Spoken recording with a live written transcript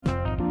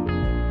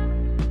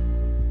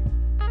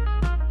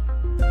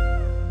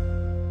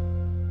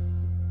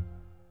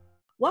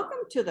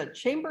to the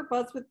Chamber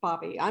Buzz with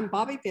Bobbi. I'm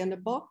Bobbi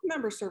Vandenbulk,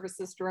 Member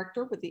Services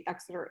Director with the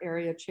Exeter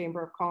Area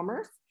Chamber of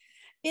Commerce.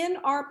 In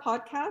our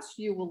podcast,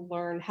 you will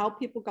learn how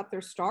people got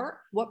their start,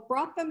 what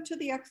brought them to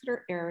the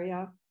Exeter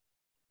area,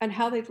 and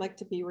how they'd like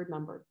to be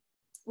remembered.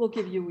 We'll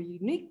give you a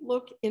unique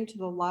look into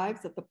the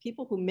lives of the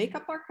people who make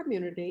up our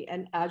community.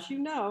 And as you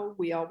know,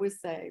 we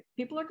always say,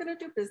 people are going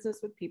to do business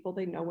with people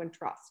they know and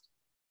trust.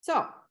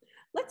 So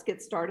let's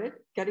get started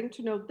getting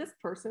to know this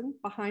person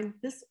behind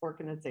this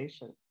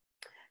organization.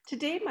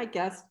 Today, my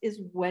guest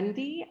is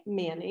Wendy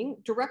Manning,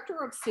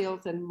 Director of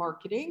Sales and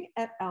Marketing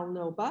at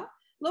Alnoba,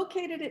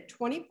 located at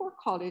 24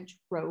 Cottage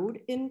Road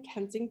in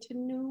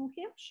Kensington, New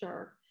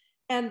Hampshire.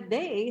 And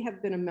they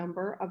have been a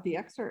member of the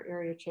Exeter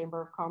Area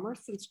Chamber of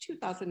Commerce since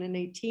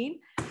 2018.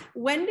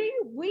 Wendy,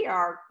 we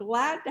are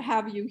glad to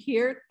have you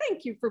here.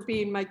 Thank you for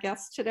being my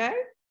guest today.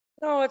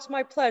 Oh, it's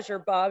my pleasure,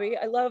 Bobbi.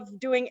 I love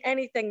doing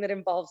anything that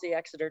involves the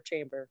Exeter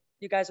Chamber.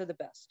 You guys are the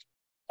best.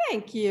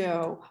 Thank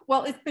you.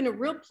 Well, it's been a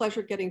real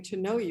pleasure getting to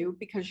know you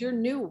because you're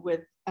new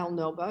with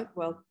Alnoba.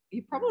 Well,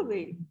 you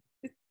probably...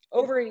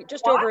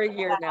 Just over a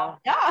year now.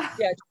 Yeah.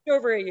 Yeah, just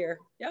over a year.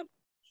 Yep.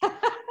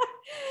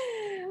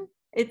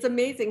 It's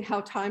amazing how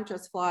time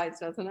just flies,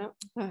 doesn't it?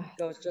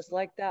 Goes just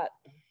like that.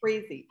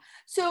 Crazy.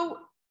 So,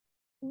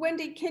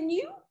 Wendy, can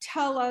you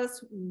tell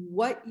us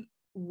what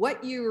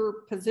your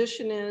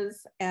position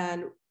is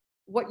and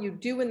what you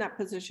do in that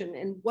position,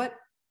 and what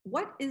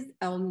is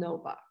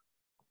Alnoba?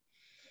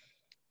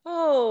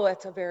 Oh,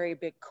 that's a very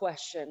big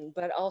question,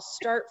 but I'll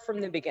start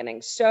from the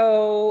beginning.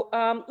 So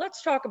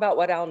let's talk about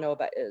what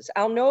Alnoba is.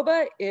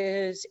 Alnoba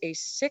is a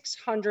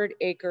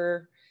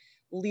 600-acre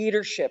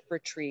leadership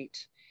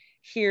retreat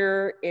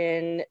here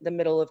in the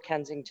middle of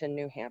Kensington,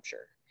 New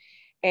Hampshire.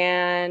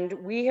 And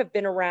we have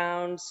been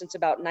around since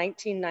about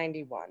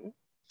 1991.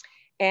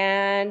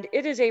 And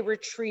it is a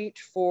retreat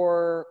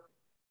for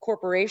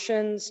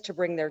corporations to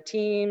bring their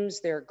teams,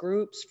 their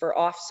groups for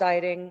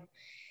off-siting.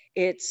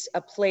 It's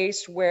a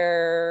place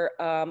where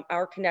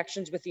our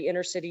connections with the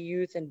inner city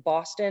youth in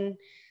Boston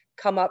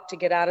come up to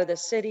get out of the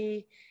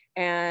city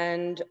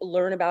and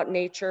learn about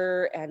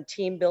nature and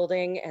team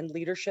building and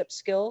leadership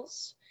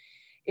skills.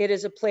 It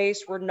is a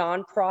place where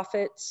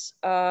nonprofits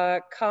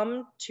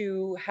come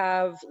to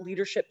have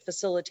leadership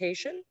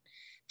facilitation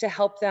to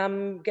help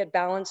them get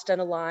balanced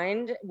and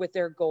aligned with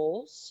their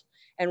goals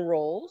and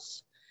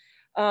roles.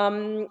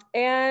 And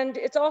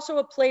it's also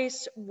a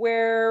place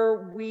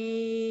where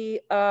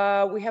we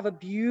have a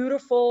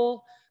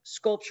beautiful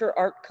sculpture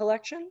art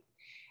collection.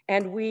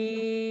 And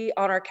we,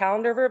 on our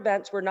calendar of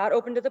events, we're not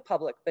open to the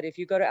public, but if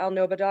you go to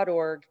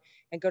alnoba.org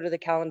and go to the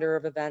calendar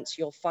of events,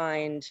 you'll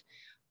find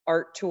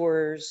art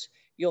tours,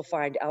 you'll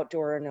find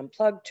outdoor and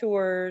unplugged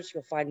tours,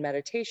 you'll find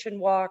meditation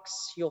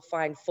walks, you'll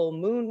find full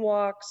moon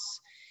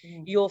walks.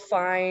 You'll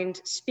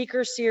find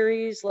speaker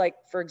series, like,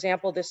 for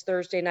example, this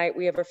Thursday night,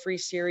 we have a free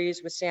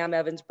series with Sam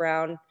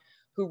Evans-Brown,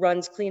 who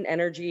runs Clean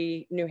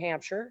Energy New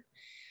Hampshire.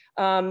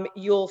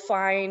 You'll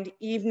find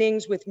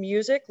evenings with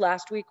music.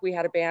 Last week, we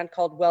had a band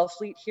called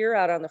Wellfleet here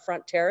out on the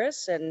front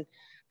terrace, and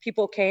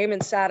people came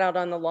and sat out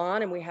on the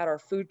lawn, and we had our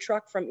food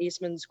truck from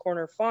Eastman's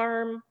Corner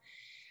Farm.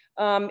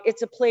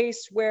 It's a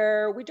place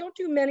where we don't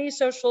do many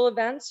social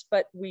events,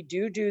 but we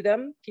do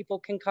them. People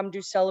can come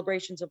do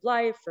celebrations of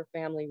life or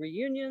family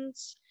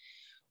reunions.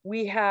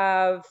 We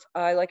have,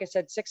 like I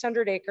said,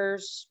 600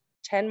 acres,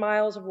 10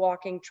 miles of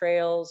walking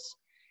trails,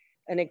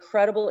 an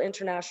incredible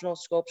international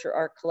sculpture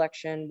art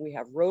collection. We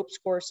have ropes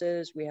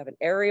courses. We have an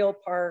aerial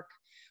park.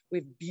 We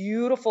have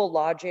beautiful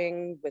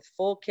lodging with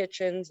full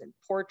kitchens and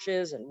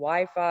porches and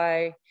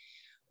Wi-Fi.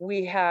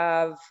 We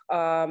have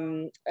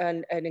an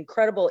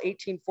incredible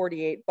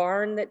 1848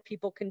 barn that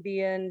people can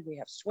be in. We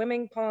have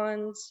swimming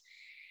ponds.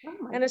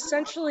 And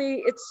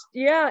essentially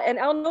and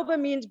Alnoba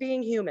means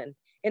being human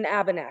in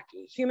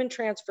Abenaki, human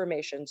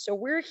transformation. So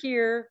we're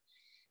here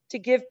to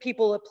give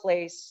people a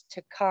place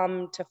to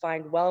come to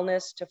find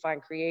wellness, to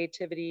find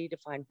creativity, to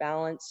find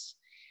balance,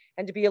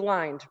 and to be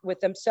aligned with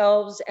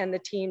themselves and the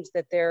teams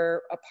that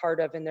they're a part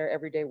of in their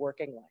everyday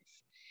working life.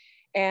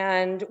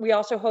 And we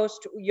also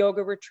host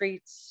yoga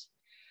retreats.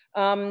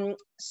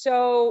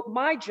 So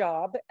my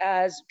job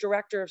as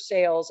director of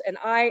sales, and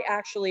I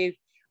actually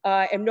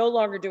am no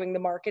longer doing the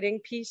marketing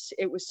piece.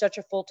 It was such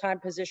a full-time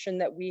position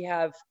that we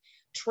have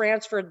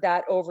transferred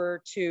that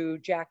over to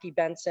Jackie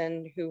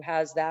Benson, who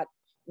has that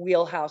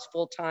wheelhouse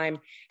full-time,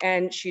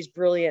 and she's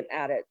brilliant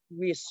at it.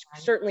 We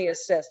certainly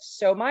assist.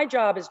 So my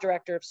job is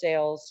director of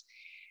sales,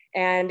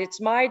 and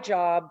it's my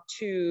job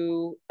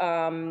to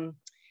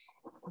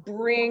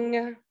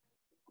bring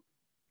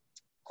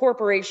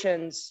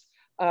corporations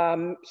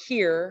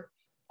here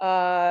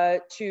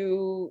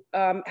to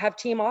have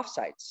team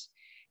offsites.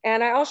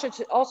 And I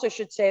also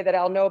should say that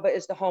Alnoba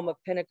is the home of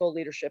Pinnacle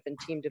Leadership and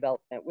Team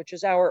Development, which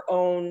is our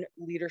own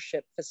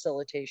leadership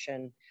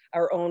facilitation,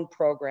 our own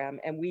program.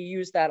 And we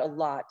use that a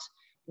lot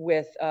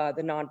with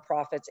the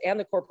nonprofits and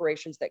the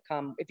corporations that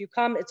come. If you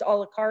come, it's a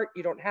la carte.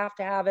 You don't have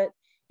to have it.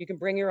 You can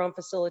bring your own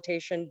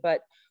facilitation, but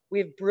we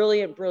have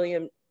brilliant,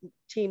 brilliant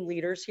team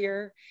leaders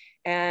here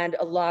and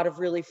a lot of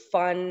really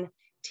fun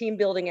team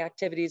building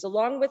activities,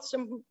 along with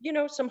some, you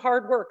know, some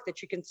hard work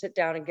that you can sit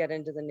down and get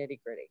into the nitty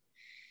gritty.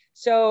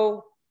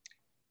 So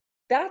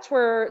that's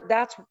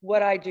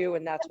what I do,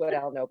 and that's what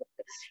Alnoba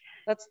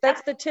is.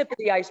 That's the tip of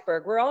the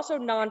iceberg. We're also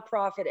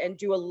nonprofit and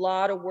do a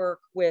lot of work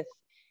with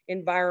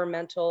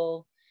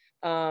environmental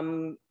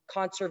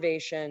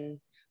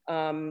conservation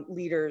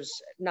leaders,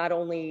 not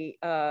only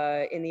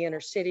in the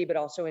inner city, but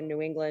also in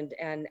New England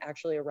and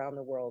actually around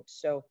the world.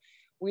 So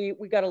we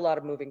got a lot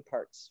of moving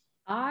parts.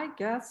 I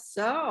guess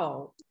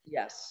so.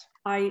 Yes.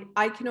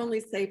 I can only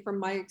say from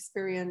my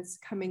experience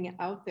coming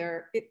out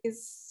there, it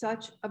is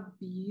such a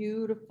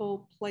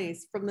beautiful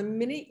place. From the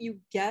minute you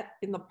get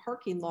in the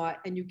parking lot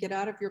and you get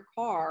out of your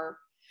car,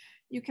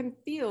 you can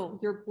feel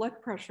your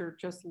blood pressure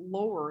just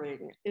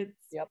lowering.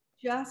 It's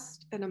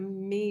just an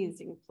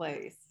amazing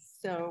place.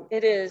 So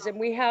it is. And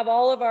we have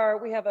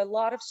a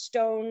lot of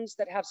stones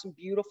that have some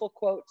beautiful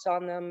quotes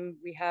on them.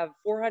 We have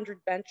 400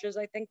 benches,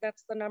 I think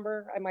that's the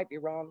number, I might be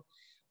wrong,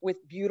 with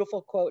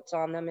beautiful quotes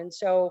on them. And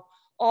so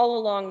all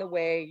along the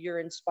way, you're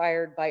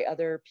inspired by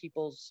other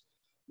people's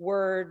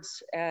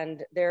words,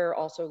 and they're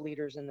also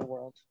leaders in the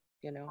world,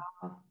 you know.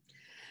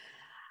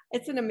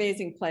 It's an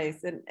amazing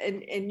place,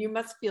 and you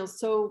must feel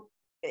so,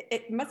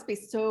 it must be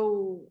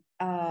so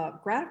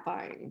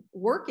gratifying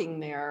working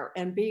there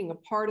and being a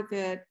part of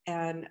it,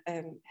 and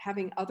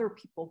having other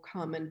people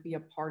come and be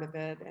a part of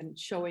it, and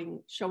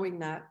showing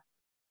that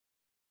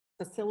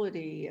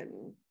facility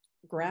and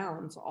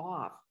grounds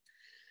off.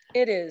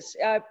 It is.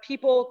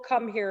 People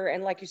come here,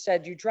 and like you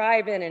said, you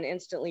drive in and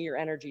instantly your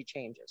energy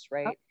changes,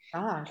 right? Oh,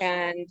 gosh.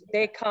 And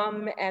they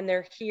come and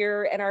they're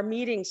here, and our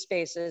meeting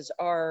spaces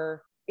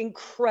are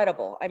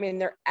incredible. I mean,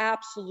 they're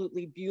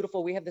absolutely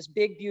beautiful. We have this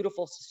big,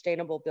 beautiful,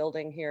 sustainable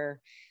building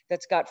here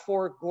that's got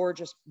 4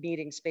 gorgeous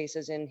meeting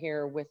spaces in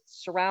here, with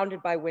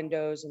surrounded by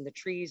windows and the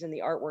trees and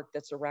the artwork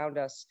that's around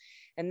us.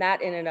 And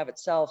that in and of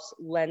itself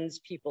lends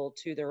people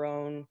to their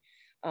own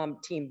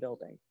team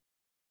building,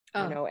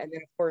 you know. And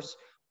then of course,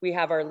 we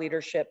have our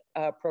leadership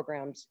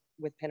programs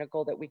with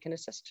Pinnacle that we can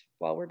assist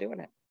while we're doing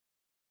it.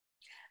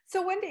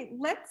 So Wendy,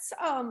 let's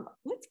find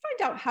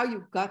out how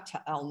you got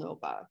to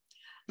Alnoba.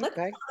 Let's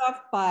start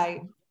off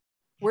by,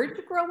 where did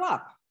you grow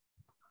up?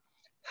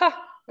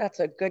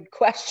 That's a good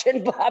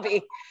question,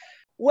 Bobbi.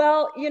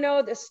 Well, you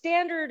know, the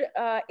standard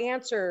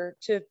answer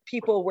to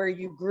people where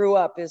you grew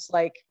up is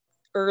like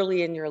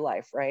early in your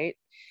life, right?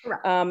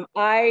 Correct.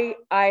 I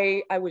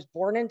was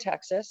born in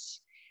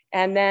Texas.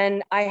 And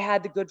then I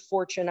had the good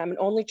fortune, I'm an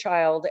only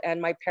child,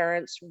 and my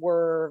parents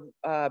were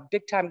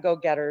big time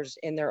go-getters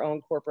in their own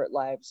corporate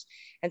lives.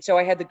 And so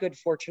I had the good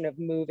fortune of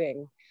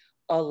moving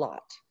a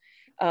lot.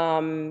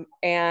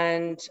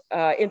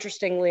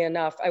 Interestingly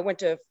enough, I went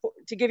to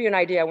give you an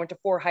idea, I went to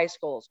 4 high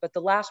schools, but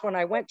the last one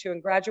I went to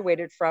and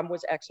graduated from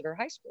was Exeter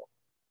High School.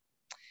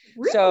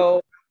 Really?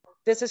 So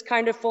this is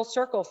kind of full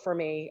circle for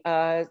me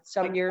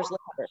some years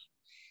later.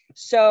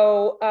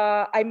 So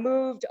I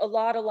moved a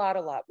lot.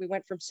 We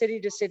went from city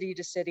to city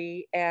to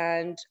city.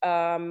 And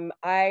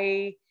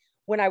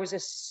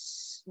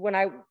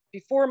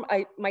before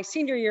my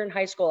senior year in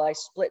high school, I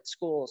split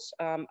schools.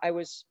 I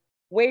was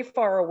way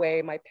far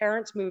away. My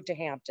parents moved to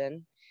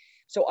Hampton.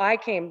 So I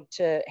came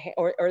to,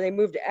 or they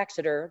moved to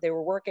Exeter. They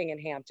were working in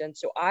Hampton.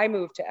 So I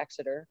moved to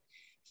Exeter,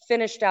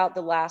 finished out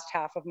the last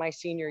half of my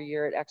senior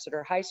year at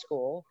Exeter High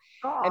School.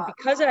 And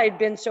because I'd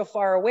been so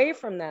far away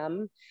from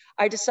them,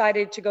 I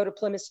decided to go to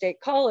Plymouth State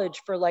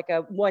College for like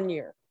 1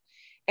 year.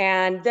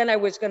 And then I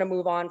was going to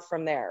move on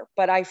from there.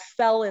 But I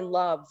fell in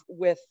love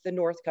with the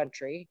North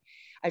Country.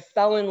 I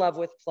fell in love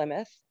with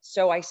Plymouth.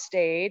 So I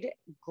stayed,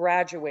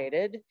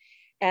 graduated,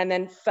 and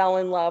then fell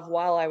in love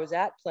while I was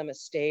at Plymouth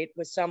State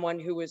with someone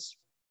who was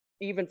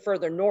even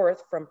further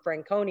north from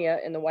Franconia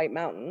in the White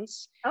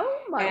Mountains.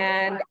 Oh my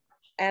God.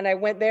 And I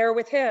went there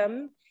with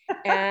him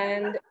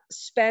and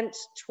spent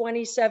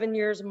 27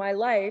 years of my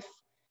life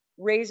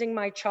raising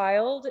my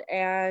child.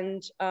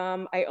 And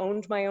I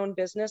owned my own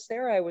business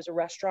there. I was a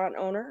restaurant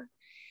owner.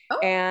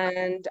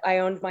 And I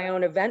owned my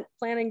own event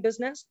planning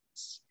business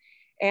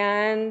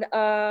and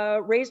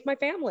raised my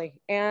family.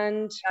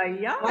 And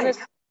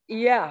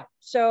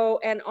so,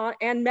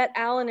 and met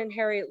Alan and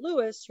Harriet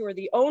Lewis, who are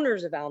the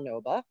owners of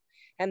Alnoba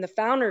and the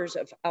founders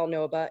of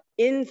Alnoba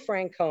in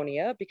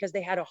Franconia, because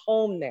they had a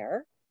home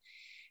there.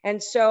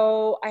 And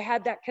so I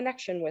had that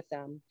connection with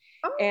them.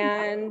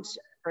 And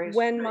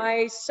when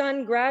my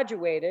son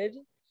graduated,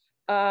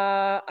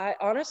 I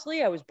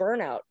was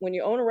burnout. When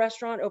you own a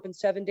restaurant open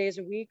 7 days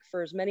a week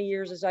for as many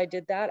years as I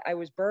did that, I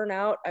was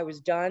burnout, I was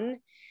done.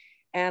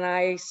 And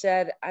I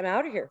said, I'm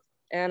out of here.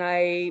 And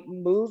I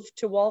moved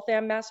to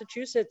Waltham,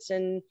 Massachusetts,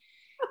 and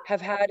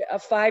have had a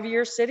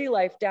 5-year city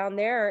life down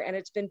there. And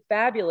it's been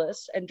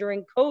fabulous. And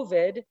during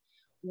COVID,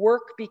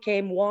 work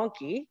became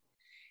wonky.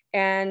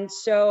 And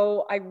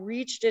so I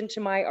reached into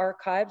my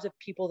archives of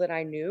people that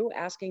I knew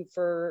asking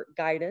for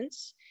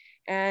guidance,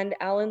 and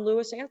Alan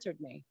Lewis answered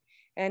me.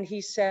 And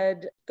he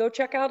said, go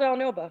check out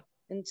Alnoba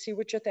and see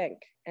what you think.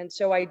 And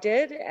so I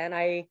did, and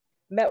I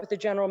met with the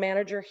general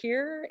manager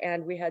here,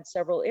 and we had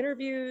several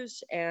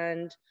interviews,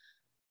 and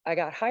I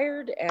got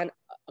hired, and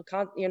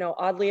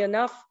oddly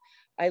enough,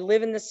 I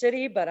live in the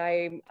city, but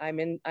I'm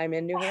in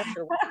New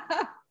Hampshire.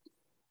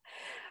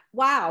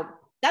 Wow,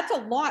 that's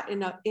a lot in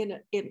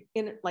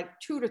like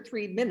 2 to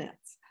 3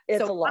 minutes. It's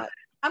So a lot.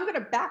 I'm going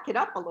to back it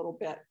up a little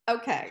bit.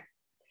 Okay,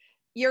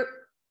 you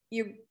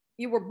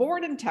were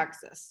born in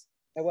Texas.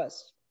 I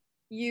was.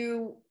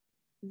 You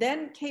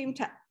then came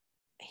to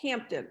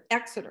Hampton,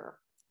 Exeter.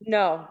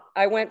 No,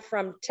 I went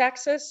from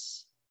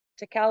Texas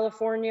to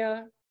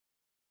California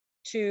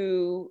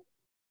to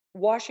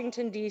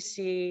Washington,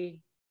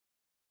 D.C.,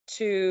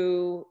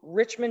 to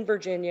Richmond,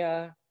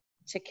 Virginia,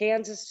 to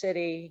Kansas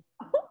City,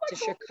 to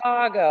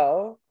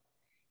Chicago,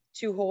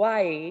 to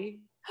Hawaii,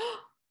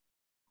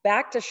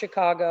 back to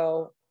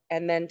Chicago,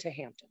 and then to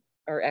Hampton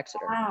or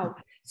Exeter. Wow.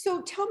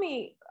 So tell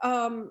me,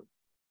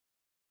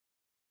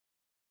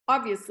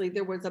 obviously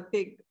there was a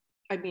big,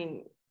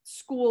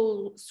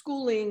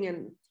 schooling,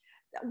 and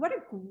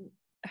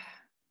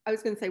I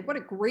was going to say, what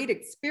a great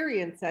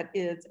experience that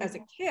is as a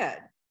kid.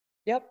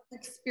 Yep.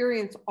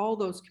 Experience all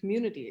those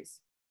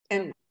communities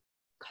and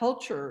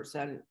cultures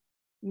and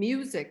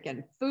music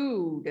and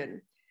food.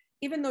 And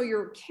even though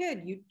you're a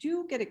kid, you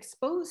do get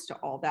exposed to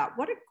all that.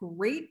 What a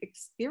great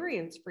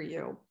experience for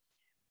you.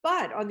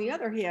 But on the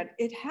other hand,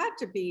 it had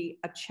to be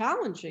a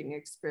challenging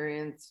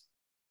experience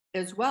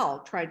as well,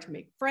 trying to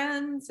make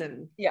friends.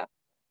 And yeah,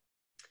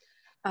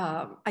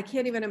 I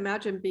can't even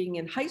imagine being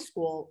in high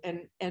school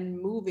and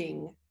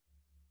moving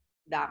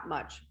that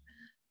much.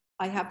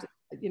 I have to,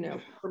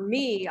 for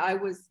me, I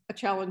was a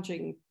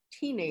challenging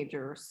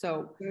teenager.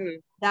 So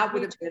that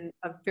would have been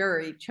a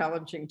very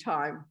challenging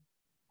time.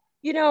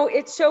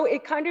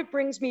 It kind of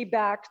brings me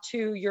back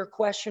to your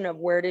question of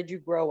where did you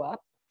grow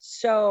up?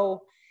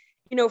 So,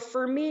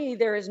 for me,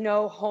 there is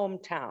no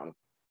hometown.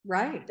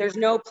 Right. There's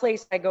no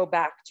place I go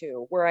back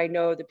to where I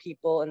know the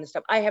people and the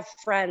stuff. I have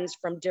friends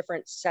from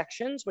different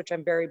sections, which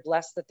I'm very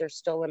blessed that they're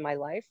still in my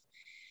life.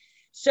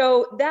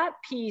 So that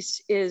piece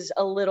is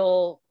a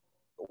little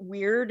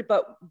weird,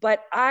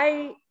 but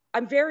I'm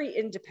very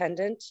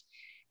independent,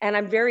 and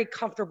I'm very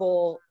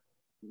comfortable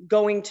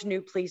going to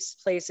new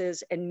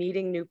places and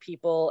meeting new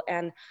people.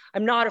 And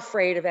I'm not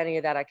afraid of any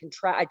of that.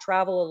 I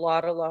travel a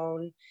lot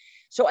alone.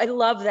 So I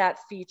love that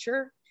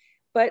feature.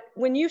 But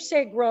when you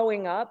say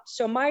growing up,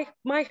 so my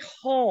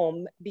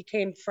home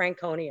became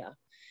Franconia.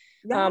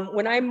 Yeah.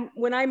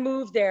 When I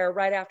moved there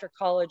right after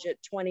college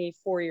at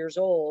 24 years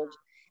old,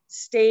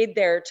 stayed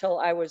there till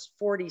I was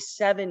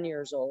 47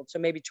 years old, so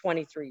maybe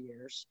 23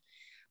 years.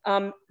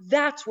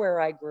 That's where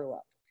I grew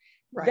up.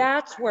 Right.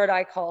 That's where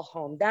I call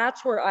home.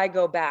 That's where I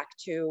go back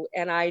to,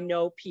 and I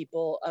know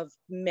people of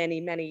many,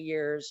 many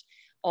years.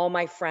 All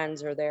my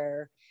friends are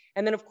there.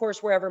 And then, of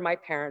course, wherever my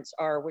parents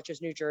are, which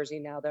is New Jersey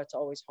now, that's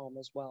always home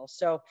as well.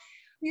 So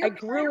I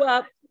grew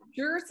up.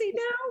 Jersey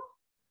now?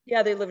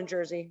 Yeah, they live in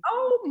Jersey.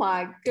 Oh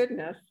my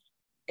goodness.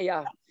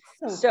 Yeah.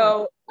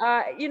 So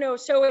I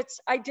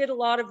did a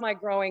lot of my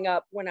growing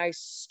up when I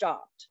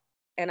stopped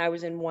and I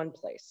was in one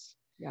place.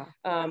 Yeah.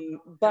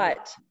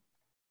 But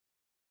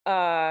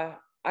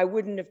I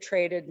wouldn't have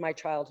traded my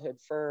childhood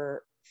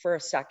for a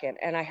second.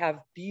 And I have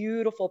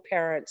beautiful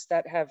parents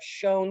that have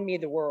shown me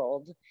the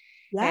world.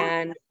 Yeah.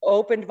 And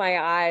opened my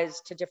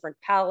eyes to different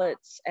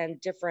palettes and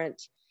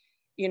different,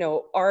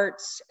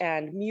 arts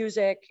and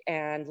music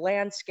and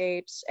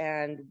landscapes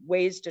and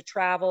ways to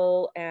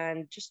travel,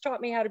 and just taught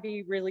me how to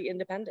be really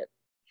independent.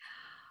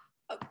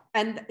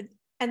 And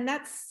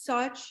that's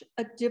such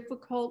a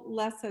difficult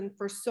lesson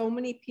for so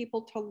many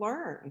people to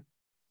learn.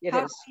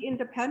 How to be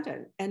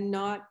independent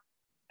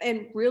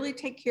and really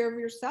take care of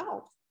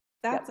yourself.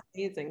 That's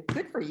amazing.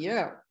 Good for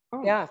you.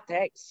 Oh. Yeah,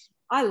 thanks.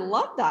 I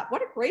love that.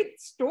 What a great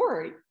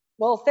story.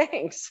 Well,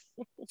 thanks.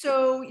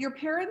 So your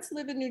parents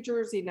live in New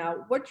Jersey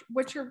now.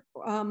 What's your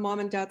mom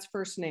and dad's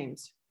first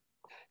names?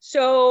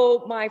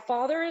 So my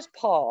father is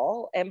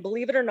Paul, and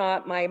believe it or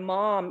not, my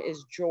mom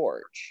is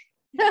George.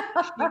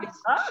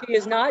 She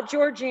is not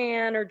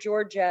Georgianne or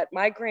Georgette.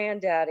 My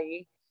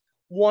granddaddy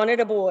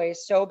wanted a boy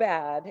so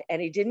bad,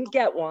 and he didn't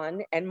get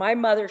one. And my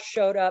mother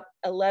showed up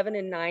 11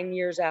 and 9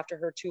 years after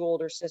her two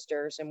older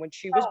sisters. And when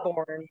she was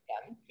born,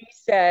 he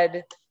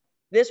said,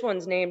 "This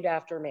one's named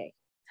after me."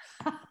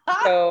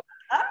 So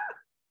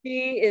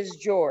he is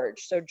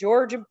George. So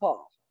George and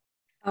Paul.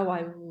 Oh,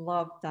 I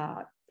love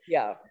that.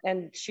 Yeah.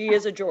 And she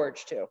is a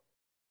George too.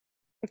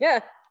 Yeah.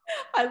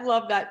 I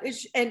love that.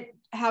 And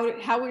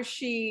how is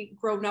she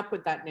grown up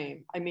with that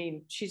name? I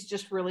mean, she's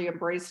just really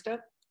embraced it.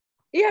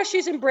 Yeah,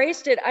 she's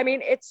embraced it. I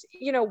mean, it's,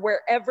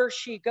 wherever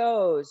she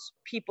goes,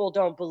 people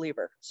don't believe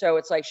her. So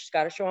it's like, she's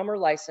got to show them her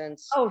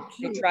license. Oh,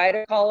 geez. They try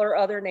to call her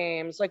other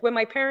names. Like when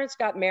my parents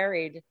got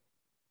married,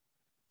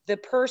 the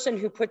person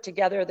who put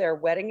together their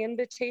wedding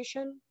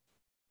invitation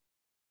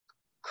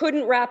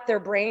couldn't wrap their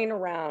brain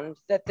around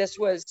that this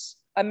was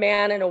a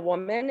man and a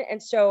woman.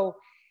 And so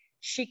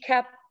she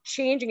kept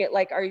changing it.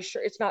 Like, are you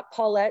sure it's not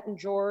Paulette and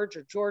George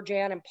or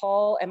Georgianne and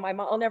Paul? And my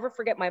mom, I'll never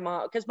forget my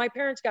mom, because my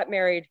parents got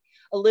married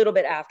a little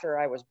bit after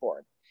I was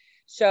born.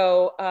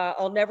 So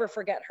I'll never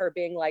forget her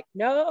being like,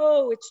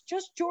 no, it's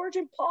just George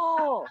and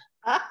Paul.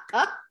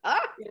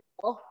 You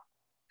know?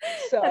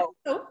 So that's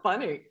so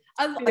funny.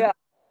 yeah,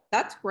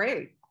 That's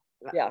great.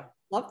 yeah.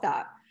 Love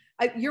that.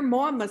 Your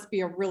mom must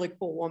be a really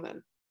cool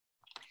woman.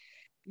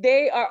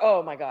 They are,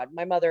 oh my God,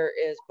 my mother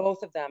is,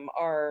 both of them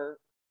are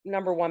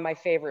number one, my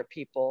favorite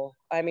people.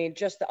 I mean,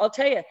 I'll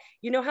tell you,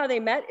 you know how they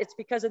met? It's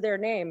because of their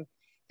name.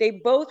 They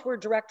both were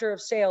director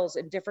of sales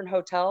in different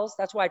hotels.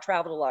 That's why I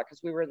traveled a lot, because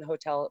we were in the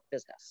hotel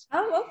business.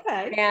 Oh,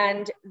 okay.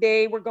 And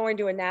they were going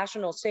to a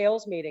national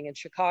sales meeting in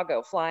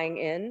Chicago, flying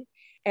in,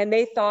 and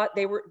they thought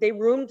they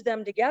roomed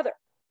them together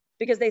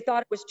because they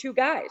thought it was two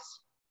guys.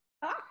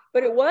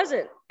 But it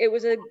wasn't. It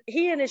was a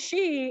he and a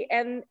she.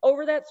 And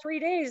over that 3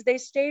 days, they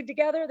stayed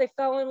together. They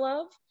fell in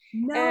love.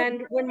 No.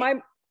 And when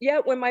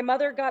my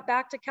mother got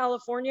back to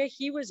California,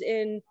 he was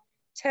in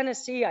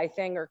Tennessee, I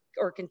think,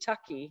 or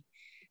Kentucky.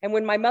 And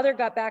when my mother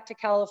got back to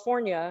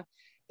California,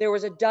 there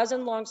was a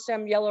dozen long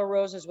stem yellow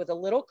roses with a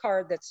little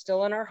card that's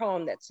still in our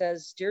home that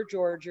says, "Dear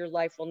George, your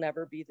life will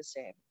never be the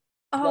same."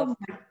 Oh Love.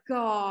 my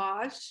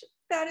gosh.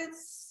 That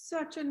is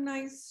such a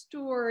nice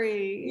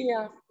story.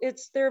 Yeah,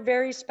 they're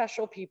very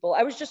special people.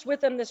 I was just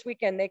with them this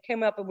weekend. They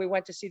came up and we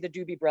went to see the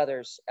Doobie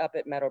Brothers up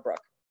at Meadowbrook,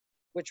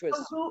 which was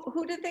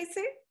Who did they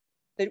see?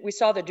 we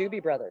saw the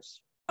Doobie Brothers.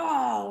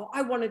 Oh,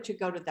 I wanted to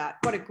go to that.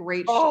 What a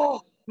great show.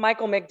 Oh,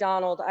 Michael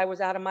McDonald. I was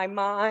out of my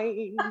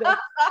mind.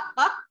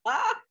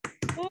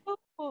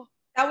 Oh,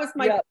 That was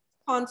my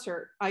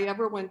concert I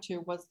ever went to,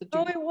 was the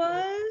oh, Doobie it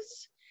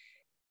was.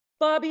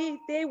 Bobbi,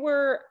 they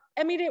were,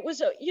 I mean, it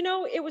was,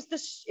 it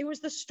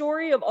was the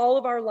story of all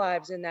of our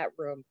lives in that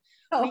room.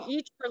 Oh. We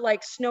each were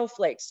like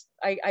snowflakes.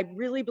 I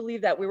really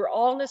believe that. We were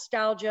all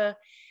nostalgia,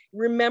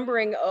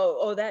 remembering,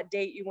 oh, that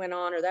date you went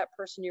on, or that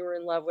person you were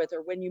in love with,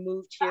 or when you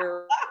moved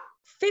here.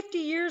 50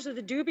 years of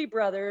the Doobie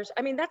Brothers.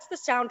 I mean, that's the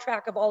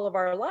soundtrack of all of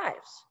our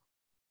lives,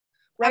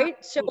 right?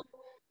 Absolutely. So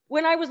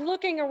when I was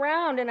looking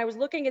around and I was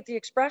looking at the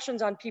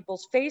expressions on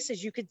people's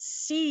faces, you could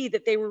see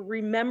that they were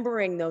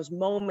remembering those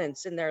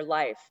moments in their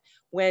life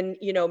when,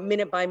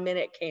 Minute by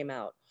Minute came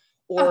out,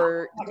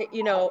 or,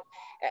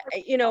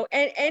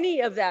 and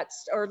any of that,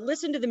 or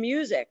listen to the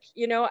music,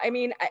 I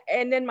mean,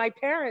 and then my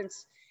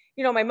parents,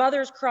 my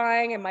mother's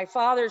crying and my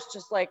father's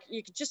just like,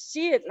 you could just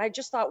see it. And I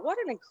just thought, what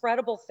an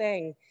incredible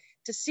thing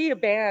to see a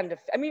band.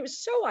 I mean, it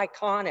was so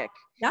iconic.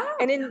 Yeah.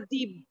 And in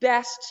the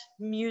best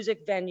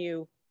music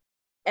venue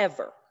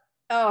ever.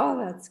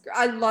 Oh, that's great.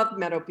 I love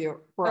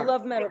Meadowbrook. I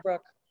love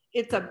Meadowbrook.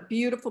 It's a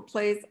beautiful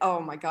place. Oh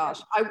my gosh.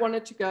 I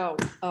wanted to go.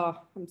 Oh,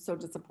 I'm so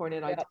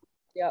disappointed.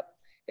 Yep.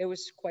 It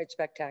was quite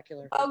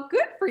spectacular. Oh,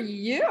 good for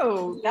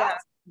you.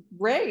 That's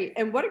great.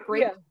 And what a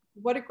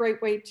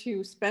great way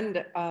to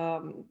spend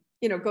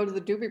go to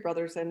the Doobie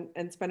Brothers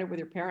and spend it with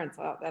your parents.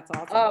 Oh, that's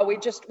awesome. Oh, we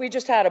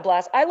just had a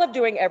blast. I love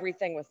doing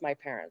everything with my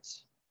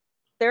parents.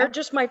 They're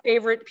just my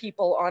favorite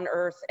people on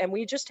earth, and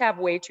we just have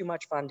way too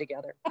much fun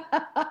together.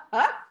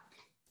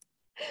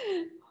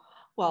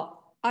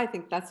 Well, I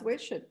think that's the way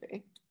it should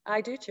be. I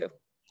do too.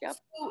 Yeah.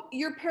 So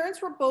your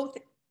parents were both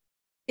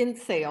in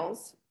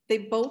sales. They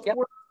both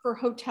worked for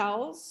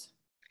hotels.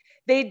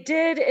 They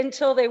did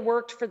until they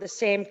worked for the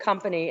same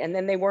company, and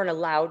then they weren't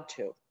allowed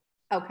to.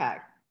 Okay.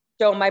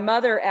 So my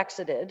mother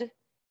exited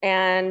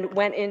and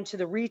went into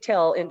the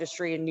retail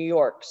industry in New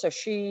York. So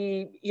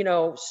she,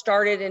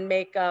 started in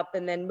makeup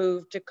and then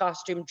moved to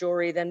costume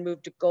jewelry, then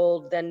moved to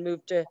gold, then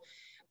moved to,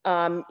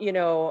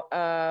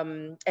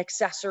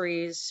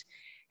 accessories,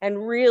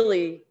 and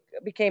really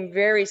became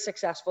very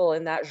successul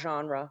in that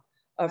genre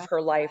of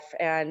her life,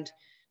 and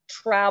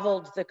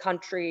traveled the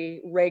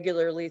country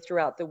regularly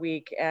throughout the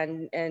week,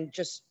 and I'm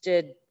just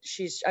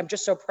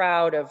so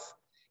proud of,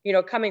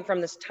 coming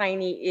from this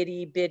tiny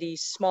itty bitty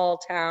small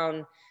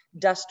town,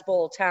 Dust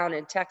Bowl town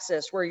in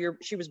Texas, where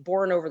she was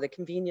born over the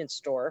convenience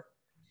store.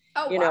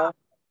 Oh,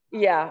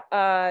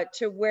 wow.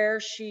 To where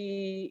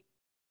she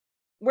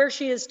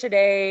is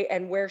today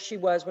and where she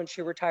was when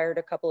she retired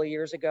a couple of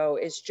years ago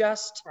is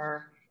just,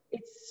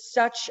 it's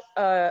such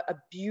a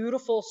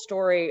beautiful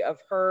story of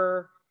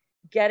her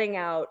getting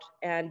out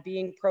and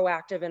being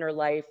proactive in her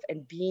life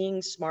and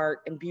being smart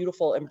and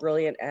beautiful and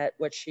brilliant at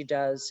what she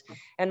does.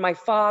 And my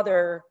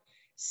father,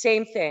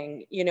 same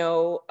thing,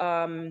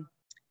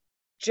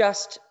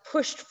 just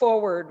pushed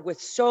forward with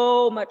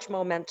so much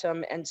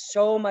momentum and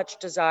so much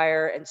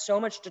desire and so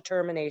much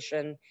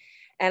determination.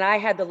 And I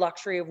had the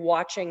luxury of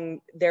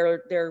watching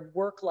their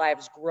work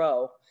lives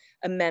grow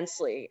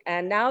immensely.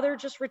 And now they're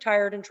just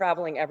retired and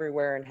traveling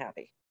everywhere and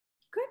happy.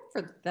 Good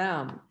for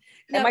them.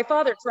 And my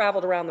father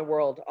traveled around the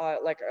world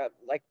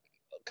like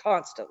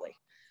constantly.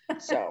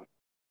 So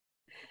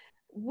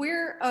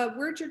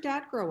where'd your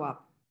dad grow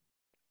up?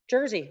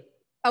 Jersey.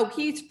 Oh,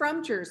 he's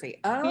from Jersey.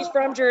 Oh. He's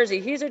from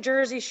Jersey. He's a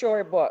Jersey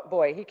Shore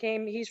boy.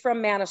 He's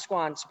from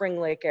Manasquan, Spring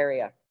Lake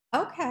area.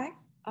 Okay.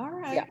 All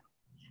right. Yeah.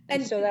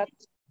 And so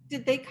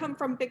did they come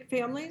from big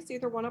families,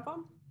 either one of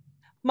them?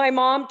 My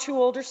mom, 2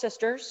 older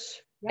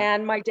sisters,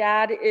 and my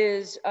dad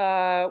is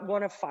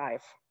one of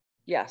 5.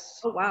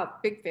 Yes. Oh, wow.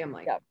 Big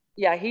family. Yeah.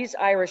 Yeah. He's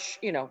Irish,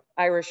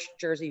 Irish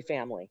Jersey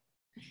family.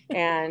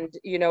 And,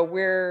 you know,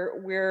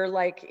 we're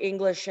like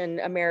English and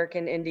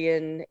American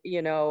Indian,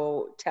 you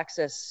know,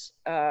 Texas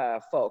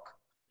folk.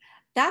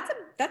 That's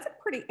a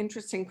pretty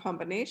interesting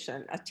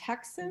combination. A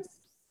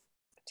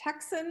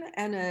Texan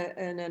and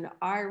an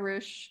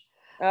Irish.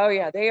 Oh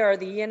yeah, they are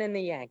the yin and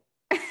the yang.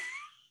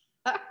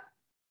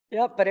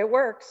 Yep, but it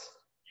works.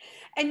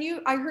 And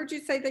I heard you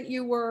say that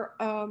you're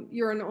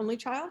an only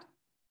child.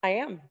 I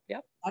am.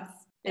 Yep.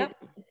 That's yep.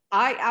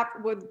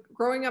 With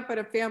growing up in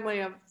a family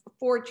of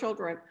 4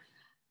 children,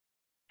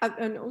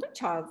 an only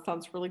child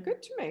sounds really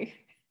good to me.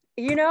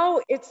 You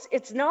know,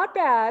 it's not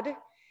bad.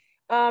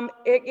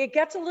 It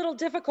gets a little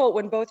difficult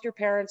when both your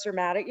parents are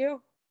mad at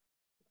you,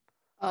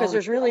 because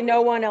there's really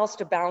no one else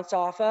to bounce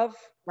off of.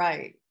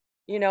 Right.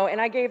 You know,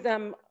 and I gave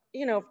them,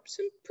 you know,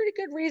 some pretty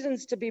good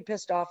reasons to be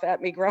pissed off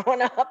at me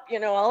growing up, you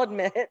know, I'll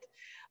admit.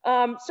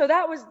 So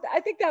I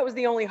think that was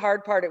the only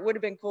hard part. It would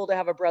have been cool to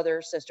have a brother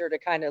or sister to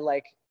kind of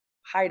like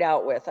hide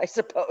out with, I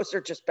suppose,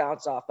 or just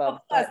bounce off of.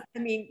 Plus, I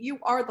mean, you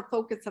are the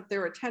focus of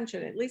their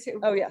attention. At least it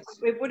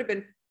would have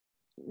been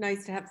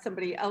nice to have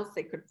somebody else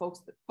they could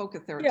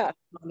focus their attention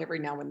on every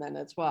now and then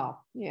as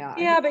well.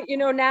 Yeah, but you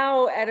know,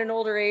 now at an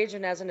older age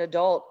and as an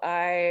adult,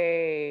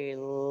 I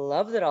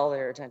love that all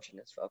their attention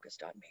is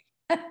focused on me.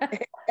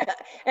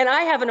 And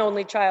I have an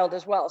only child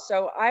as well,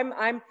 so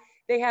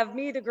they have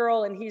me, the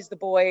girl, and he's the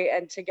boy,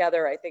 and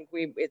together I think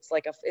it's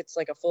like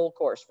a full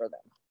course for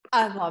them.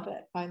 I love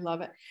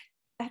it.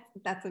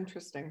 That's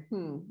interesting.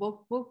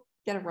 We'll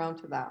get around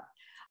to that.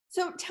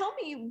 So tell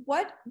me,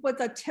 what was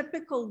a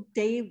typical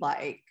day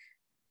like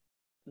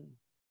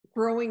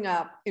growing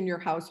up in your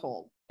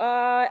household?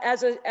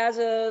 As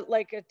a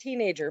like a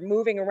teenager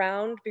moving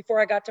around before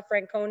I got to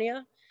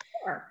Franconia.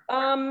 Sure.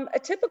 A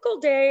typical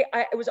day,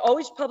 it was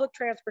always public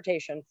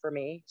transportation for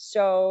me.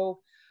 So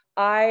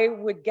I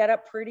would get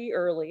up pretty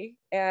early,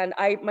 and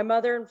my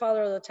mother and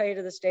father will tell you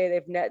to this day,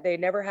 they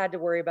never had to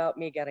worry about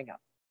me getting up.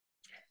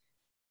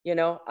 You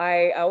know,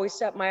 I always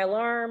set my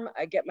alarm.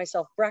 I get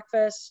myself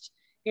breakfast.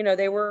 You know,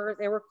 they were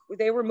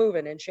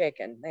moving and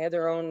shaking. They had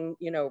their own,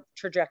 you know,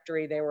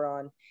 trajectory they were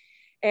on.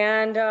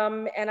 And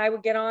I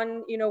would get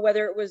on, you know,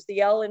 whether it was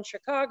the L in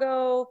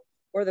Chicago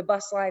or the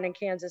bus line in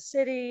Kansas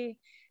City,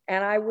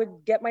 and I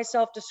would get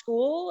myself to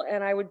school,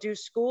 and I would do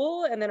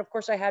school. And then of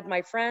course I had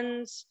my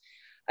friends.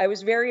 I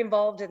was very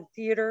involved in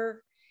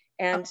theater.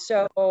 And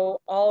so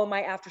all of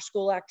my after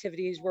school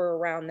activities were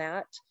around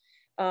that.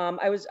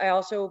 I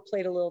also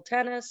played a little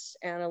tennis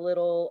and a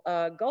little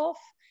golf.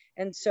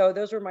 And so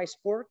those were my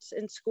sports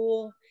in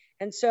school.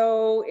 And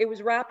so it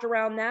was wrapped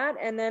around that.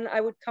 And then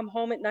I would come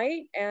home at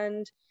night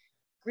and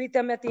greet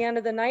them at the end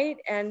of the night.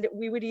 And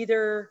we would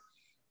either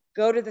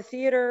go to the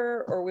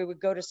theater, or we would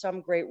go to some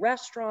great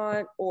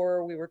restaurant,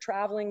 or we were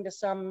traveling to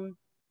some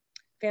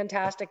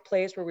fantastic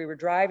place where we were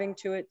driving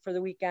to it for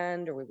the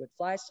weekend, or we would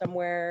fly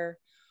somewhere,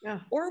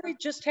 or we'd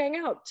just hang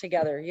out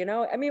together. You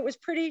know, I mean, it was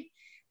pretty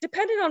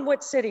dependent on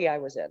what city I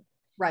was in.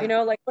 Right. You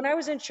know, like when I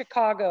was in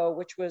Chicago,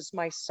 which was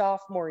my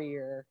sophomore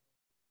year,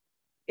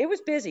 it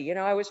was busy. You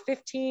know, I was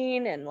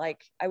 15, and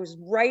like I was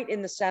right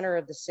in the center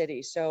of the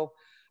city. So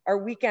our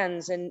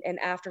weekends and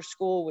after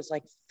school was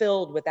like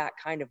filled with that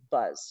kind of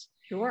buzz.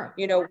 Sure.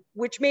 You know,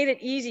 which made it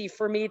easy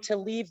for me to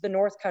leave the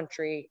North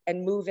Country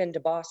and move into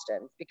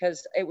Boston,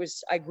 because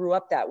I grew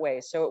up that way.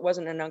 So it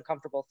wasn't an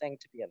uncomfortable thing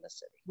to be in the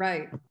city.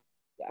 Right.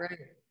 Yeah.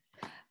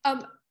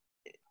 Right.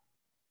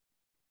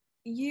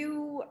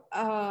 You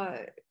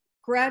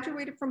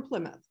graduated from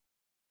Plymouth.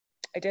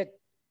 I did.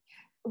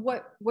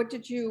 What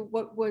did you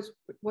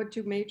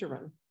major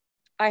in?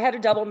 I had a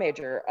double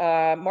major,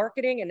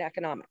 marketing and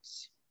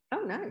economics.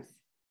 Oh, nice.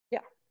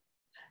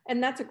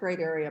 And that's a great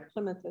area.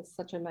 Plymouth is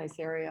such a nice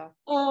area.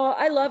 Oh,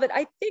 I love it.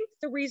 I think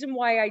the reason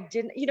why I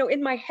didn't, you know,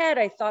 in my head,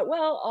 I thought,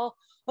 well,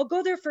 I'll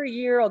go there for a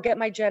year. I'll get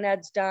my gen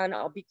eds done.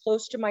 I'll be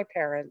close to my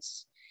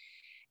parents.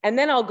 And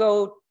then I'll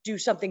go do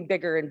something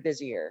bigger and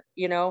busier,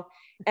 you know?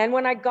 And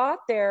when I got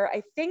there,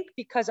 I think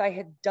because I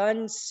had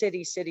done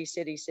city,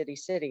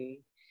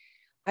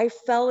 I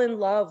fell in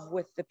love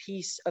with the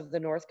peace of the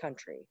North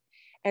Country.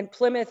 And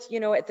Plymouth, you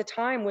know, at the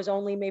time was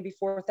only maybe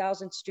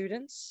 4,000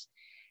 students.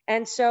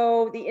 And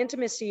so the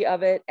intimacy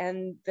of it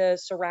and the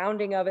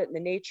surrounding of it and the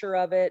nature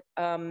of it,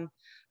 I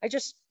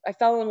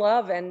fell in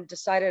love and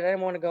decided I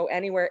didn't want to go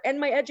anywhere. And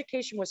my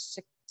education was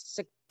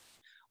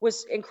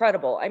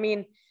incredible. I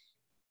mean,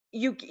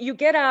 you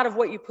get out of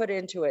what you put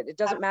into it. It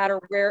doesn't matter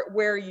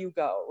where you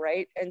go,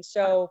 right? And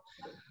so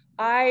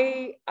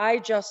I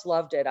just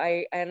loved it.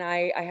 I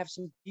have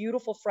some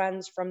beautiful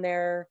friends from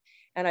there,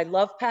 and I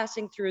love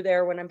passing through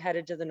there when I'm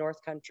headed to the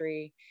North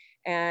Country.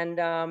 And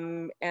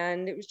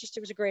it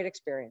was a great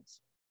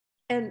experience.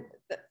 And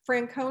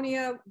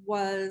Franconia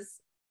was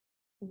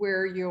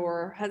where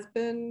your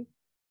husband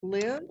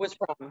lived? Was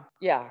from,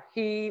 yeah.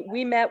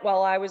 We met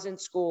while I was in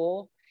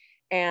school,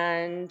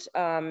 and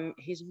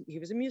he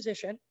was a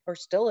musician, or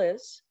still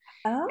is.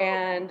 Oh.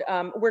 And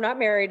we're not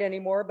married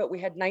anymore, but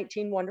we had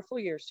 19 wonderful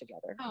years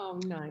together. Oh,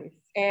 nice.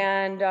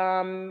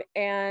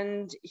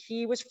 And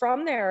he was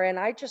from there, and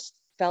I just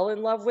fell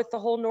in love with the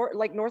whole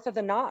north of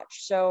the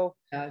Notch. So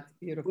that's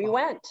beautiful. We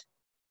went.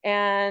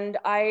 And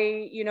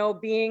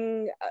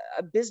being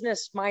a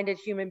business-minded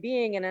human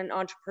being and an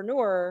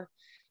entrepreneur,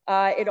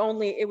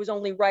 it was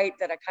only right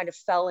that I kind of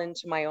fell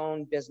into my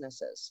own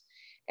businesses.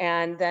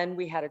 And then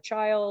we had a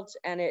child,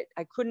 and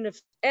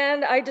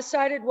I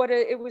decided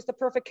it was the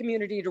perfect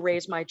community to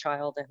raise my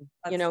child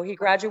in. He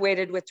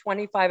graduated with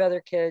 25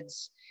 other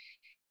kids.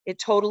 It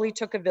totally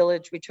took a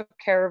village. We took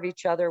care of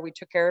each other. We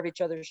took care of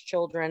each other's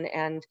children,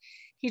 and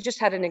he just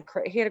had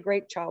he had a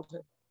great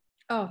childhood.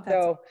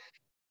 Oh,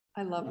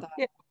 I love that.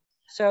 Yeah.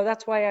 So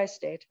that's why I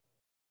stayed.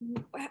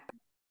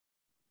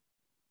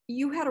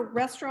 You had a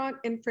restaurant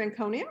in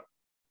Franconia?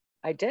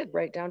 I did,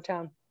 right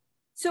downtown.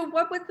 So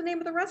what was the name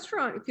of the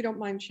restaurant, if you don't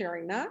mind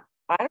sharing that?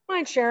 I don't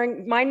mind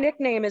sharing. My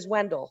nickname is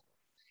Wendell.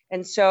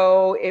 And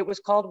so it was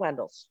called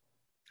Wendell's.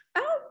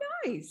 Oh,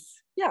 nice.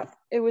 Yeah,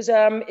 we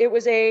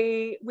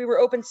were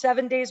open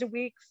 7 days a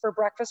week for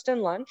breakfast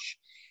and lunch.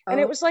 And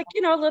it was like,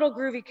 a little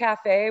groovy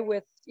cafe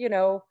with,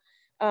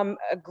 a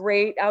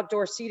great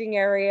outdoor seating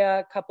area,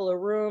 a couple of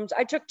rooms.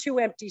 I took 2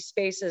 empty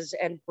spaces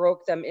and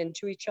broke them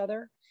into each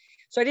other.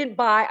 So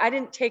I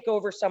didn't take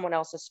over someone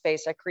else's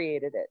space. I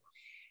created it.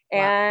 Wow.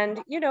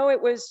 And,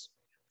 it was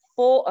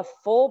a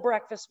full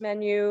breakfast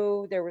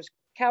menu. There was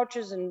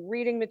couches and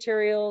reading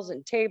materials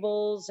and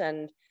tables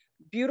and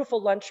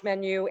beautiful lunch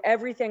menu.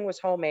 Everything was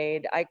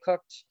homemade. I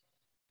cooked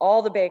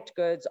all the baked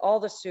goods, all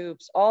the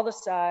soups, all the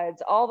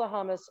sides, all the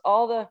hummus,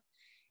 all the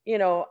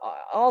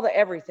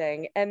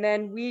everything. And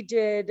then we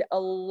did a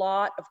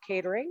lot of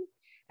catering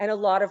and a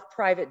lot of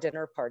private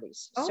dinner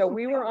parties. So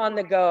we were on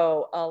the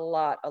go a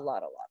lot.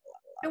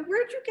 And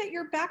where'd you get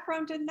your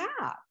background in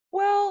that?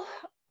 Well,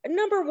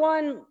 number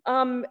one,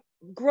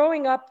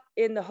 growing up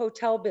in the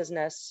hotel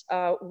business,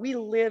 we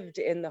lived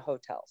in the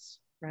hotels.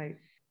 Right.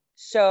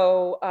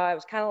 So it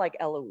was kind of like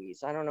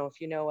Eloise. I don't know if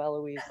you know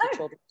Eloise, the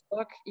children's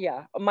book.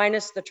 Yeah,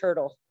 minus the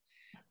turtle.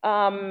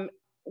 So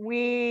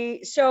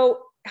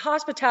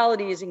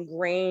hospitality is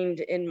ingrained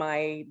in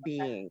my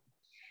being.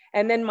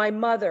 And then my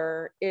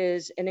mother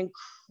is an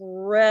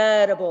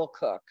incredible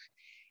cook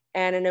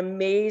and an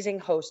amazing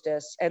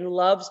hostess and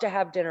loves to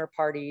have dinner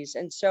parties.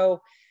 And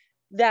so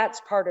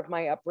that's part of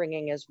my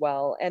upbringing as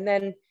well. And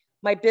then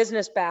my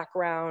business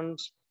background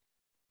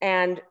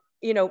and,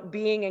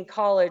 being in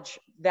college,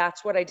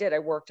 that's what I did. I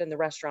worked in the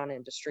restaurant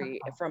industry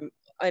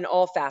in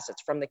all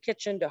facets, from the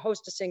kitchen to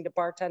hostessing to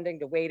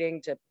bartending to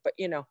waiting to,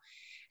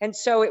 and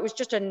so it was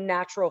just a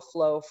natural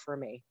flow for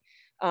me.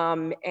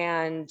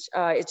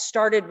 It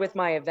started with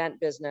my event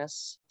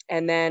business,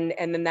 and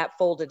then that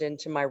folded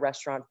into my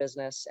restaurant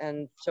business.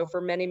 And so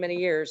for many, many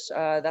years,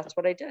 that's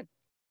what I did.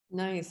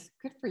 Nice.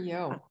 Good for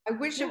you. I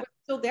wish it was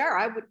still there.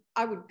 I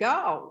would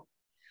go.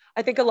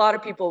 I think a lot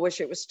of people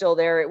wish it was still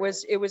there. It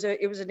was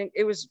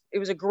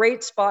a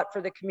great spot for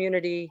the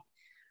community.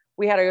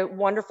 We had a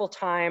wonderful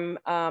time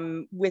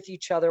with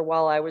each other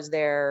while I was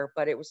there,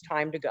 but it was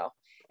time to go.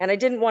 And I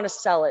didn't want to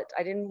sell it.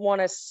 I didn't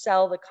want to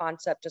sell the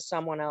concept to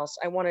someone else.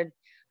 I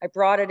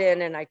brought it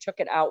in and I took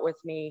it out with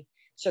me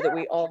so that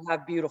we all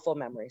have beautiful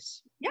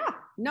memories. Yeah,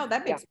 no,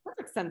 that makes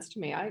perfect sense to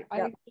me. I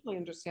totally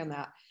understand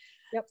that.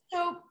 Yep.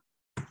 So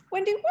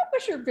Wendy, what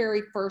was your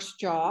very first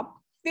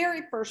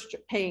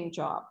paying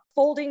job?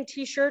 Folding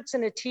t-shirts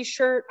in a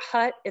t-shirt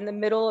hut in the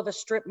middle of a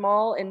strip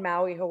mall in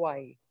Maui,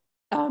 Hawaii.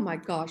 Oh my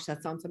gosh,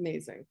 that sounds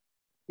amazing.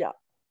 Yeah,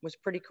 it was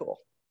pretty cool.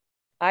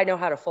 I know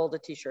how to fold a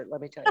t-shirt, let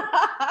me tell you.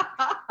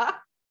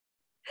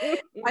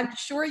 I'm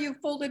sure you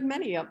folded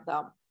many of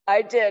them.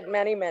 I did,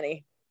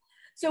 many.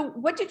 So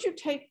what did you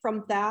take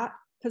from that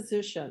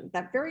position,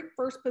 that very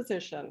first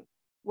position?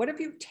 What did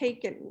you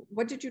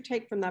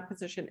take from that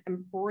position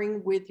and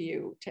bring with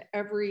you to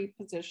every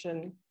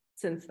position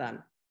since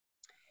then?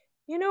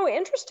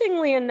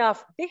 Interestingly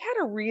enough, they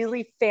had a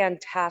really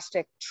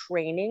fantastic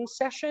training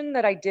session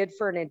that I did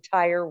for an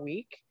entire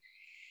week.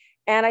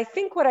 And I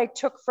think what I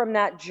took from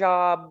that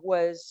job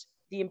was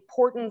the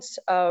importance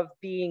of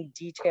being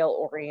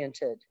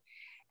detail-oriented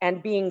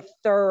and being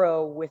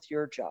thorough with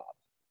your job.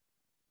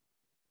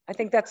 I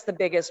think that's the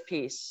biggest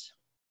piece.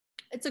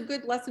 It's a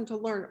good lesson to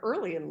learn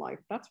early in life,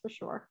 that's for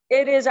sure.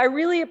 It is. I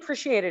really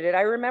appreciated it.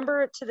 I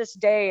remember it to this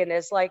day, and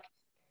as like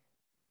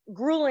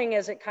grueling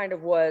as it kind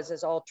of was,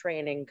 as all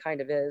training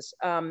kind of is,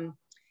 I've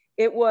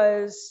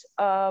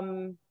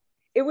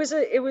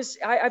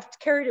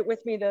carried it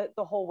with me the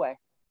whole way.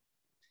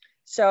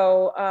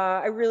 So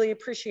I really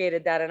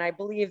appreciated that. And I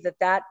believe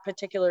that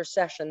particular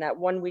session, that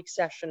 1 week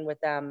session with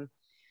them,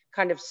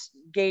 kind of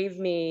gave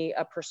me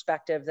a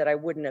perspective that I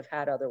wouldn't have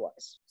had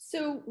otherwise.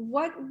 So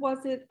what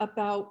was it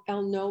about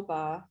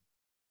Alnoba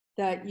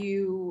that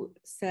you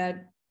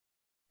said,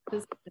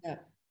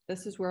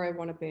 this is where I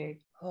want to be?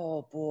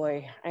 Oh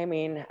boy. I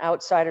mean,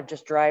 outside of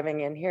just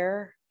driving in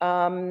here,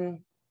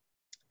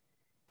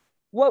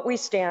 what we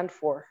stand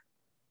for,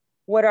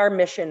 what our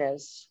mission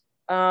is,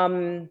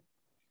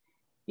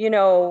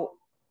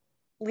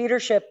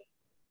 leadership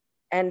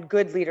and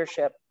good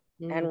leadership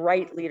and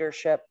right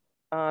leadership,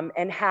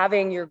 and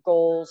having your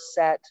goals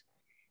set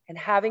and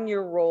having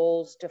your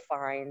roles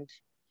defined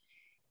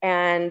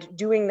and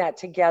doing that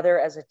together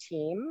as a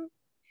team.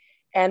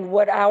 And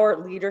what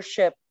our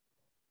leadership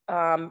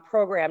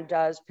program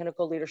does,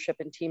 Pinnacle Leadership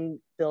and Team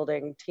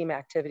Building, Team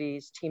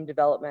Activities, Team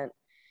Development,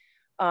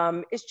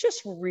 is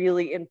just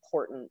really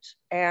important.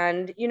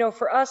 And, you know,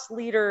 for us,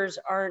 leaders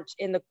aren't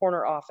in the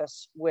corner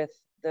office with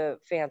the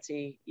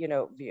fancy, you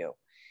know, view.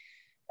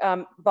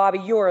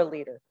 Bobbi, you're a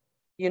leader.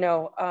 You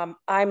know,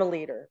 I'm a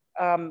leader.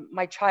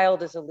 My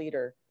child is a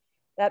leader.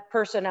 That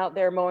person out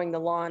there mowing the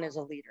lawn is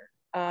a leader.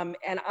 And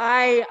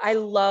I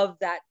love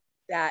that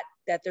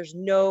there's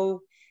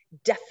no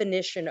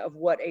definition of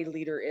what a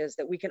leader is,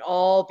 that we can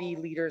all be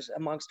leaders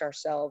amongst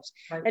ourselves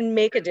and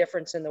make a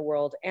difference in the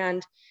world.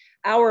 And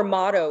our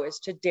motto is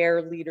to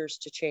dare leaders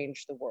to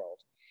change the world.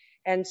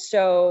 And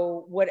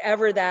so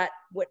whatever that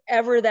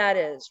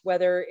is,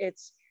 whether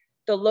it's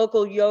the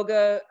local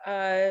yoga,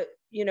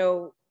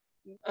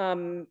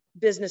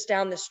 business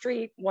down the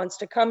street wants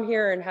to come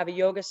here and have a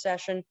yoga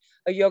session,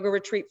 a yoga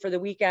retreat for the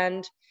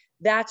weekend,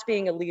 that's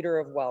being a leader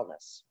of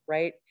wellness,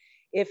 right?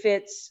 If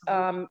it's,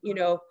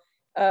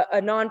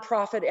 a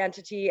nonprofit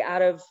entity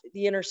out of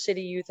the inner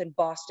city youth in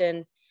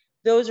Boston,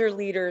 those are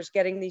leaders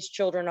getting these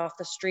children off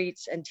the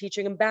streets and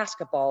teaching them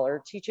basketball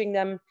or teaching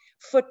them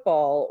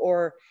football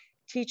or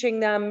teaching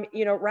them,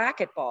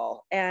 racquetball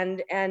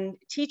and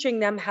teaching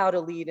them how to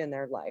lead in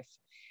their life.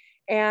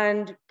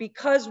 And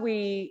because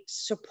we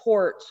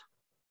support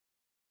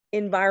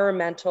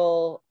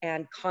environmental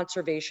and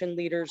conservation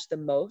leaders the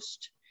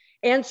most,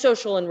 and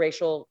social and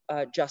racial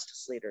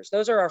justice leaders,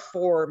 those are our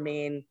four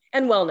main,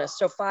 and wellness,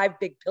 so 5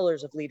 big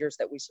pillars of leaders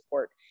that we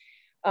support.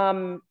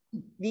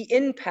 The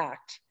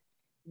impact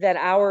that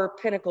our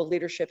Pinnacle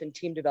Leadership and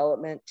Team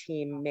Development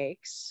team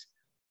makes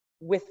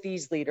with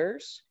these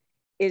leaders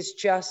is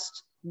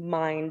just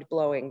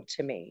mind-blowing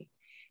to me.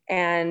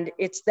 And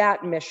it's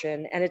that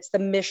mission, and it's the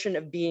mission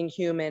of being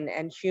human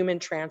and human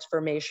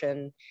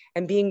transformation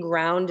and being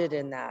grounded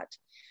in that.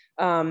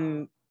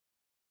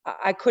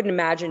 I couldn't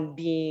imagine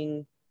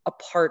being a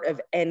part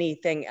of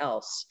anything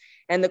else.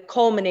 And the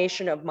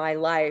culmination of my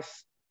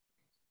life,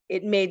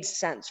 it made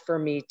sense for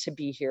me to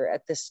be here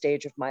at this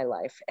stage of my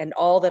life. And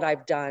all that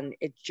I've done,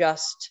 it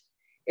just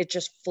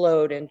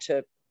flowed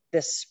into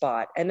this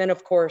spot. And then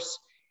of course,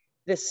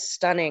 this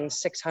stunning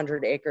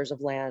 600 acres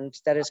of land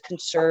that is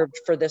conserved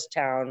for this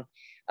town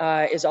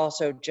is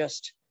also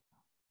just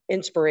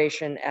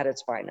inspiration at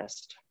its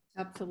finest.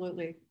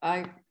 Absolutely.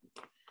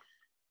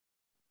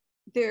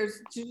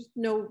 There's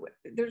no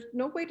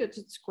way to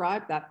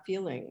describe that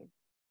feeling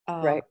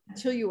right.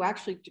 until you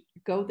actually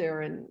go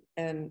there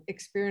and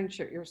experience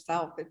it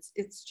yourself.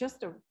 It's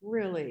just a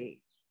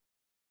really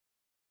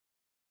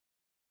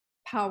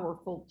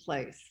powerful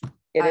place.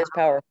 It is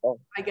powerful.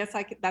 I guess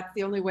that's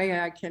the only way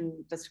I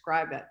can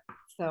describe it.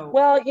 So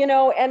well,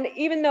 and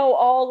even though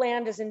all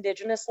land is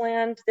indigenous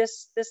land,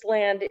 this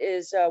land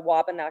is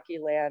Wabanaki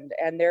land,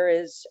 and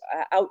there's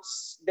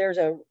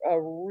a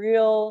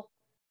real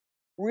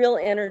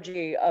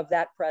energy of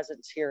that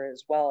presence here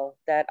as well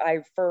that I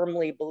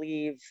firmly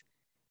believe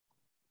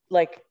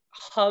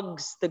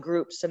hugs the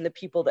groups and the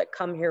people that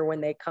come here when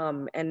they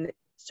come. And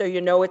so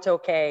it's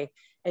okay,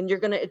 and you're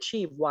going to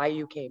achieve why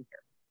you came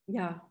here.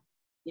 Yeah.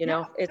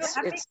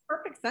 That makes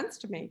perfect sense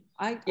to me.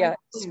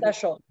 It's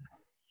special.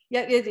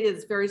 Yeah, it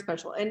is very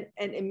special. And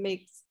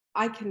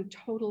I can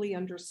totally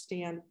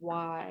understand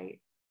why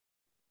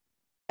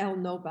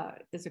Alnoba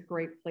is a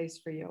great place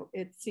for you.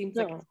 It seems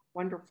like a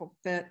wonderful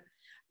fit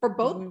for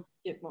both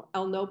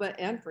Alnoba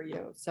and for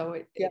you. So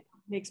it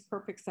makes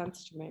perfect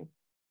sense to me.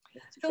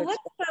 So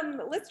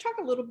let's talk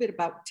a little bit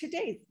about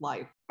today's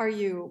life. Are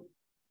you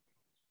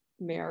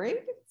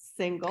married,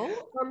 single,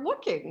 or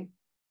looking?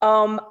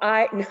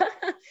 I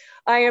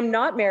am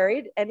not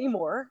married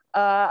anymore.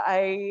 But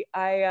I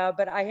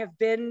have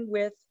been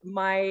with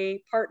my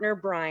partner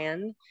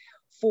Brian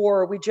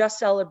we just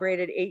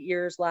celebrated 8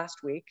 years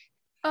last week.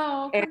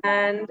 Oh,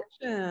 and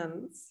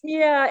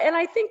and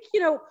I think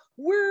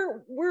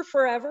we're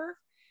forever.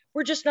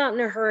 We're just not in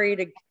a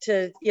hurry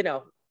to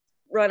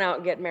run out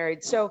and get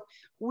married. So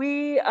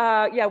we've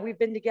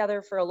been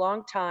together for a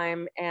long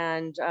time,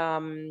 and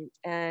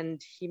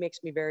he makes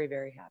me very,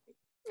 very happy.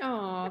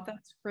 Oh,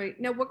 that's great.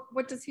 Now,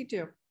 what does he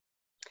do?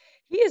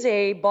 He is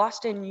a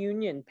Boston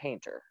Union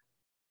painter.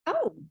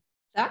 Oh,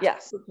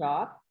 that's a good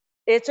job.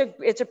 It's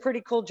a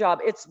pretty cool job.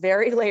 It's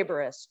very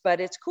laborious, but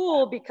it's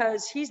cool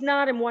because he's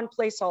not in one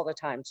place all the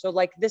time. So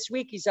like this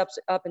week, he's up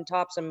in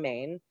Topsham,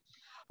 Maine.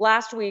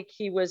 Last week,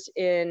 he was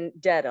in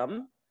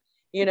Dedham.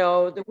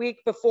 The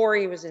week before,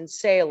 he was in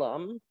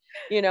Salem.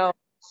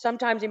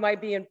 Sometimes he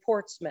might be in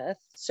Portsmouth.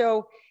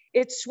 So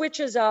it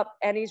switches up,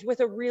 and he's with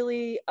a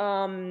really,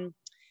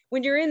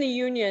 when you're in the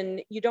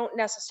union, you don't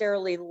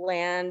necessarily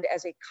land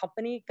as a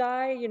company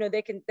guy.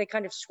 They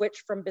kind of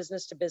switch from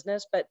business to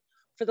business, but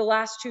for the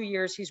last 2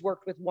 years, he's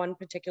worked with one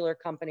particular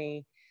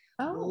company,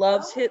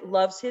 loves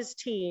his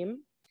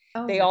team.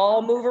 They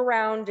all move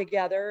around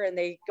together, and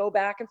they go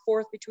back and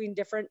forth between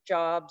different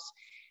jobs.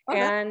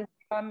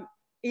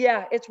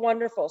 It's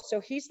wonderful.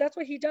 So that's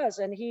what he does.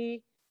 And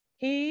he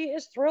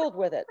is thrilled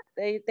with it.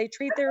 They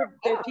treat their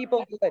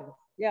people good.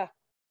 Yeah.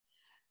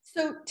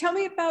 So tell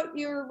me about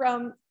your,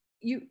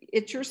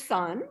 it's your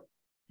son.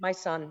 My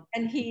son.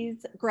 And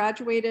he's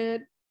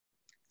graduated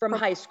from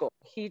high school.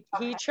 He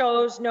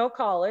chose no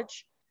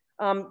college.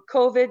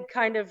 COVID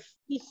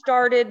he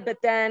started, but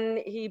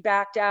then he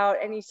backed out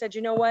and he said,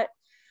 you know what?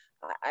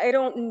 I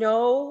don't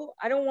know.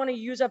 I don't want to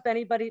use up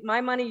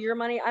my money, your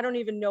money. I don't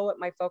even know what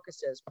my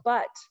focus is.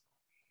 But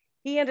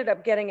he ended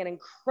up getting an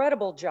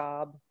incredible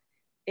job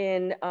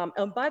in,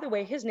 and by the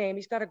way, he's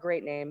got a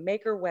great name,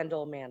 Maker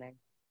Wendell Manning.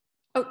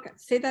 Okay,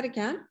 say that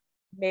again.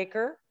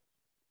 Maker,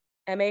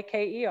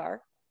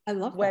 M-A-K-E-R. I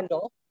love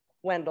Wendell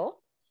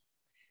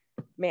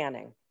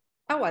Manning.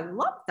 Oh, I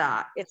love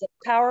that. It's a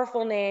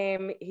powerful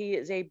name. He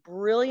is a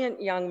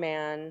brilliant young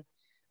man.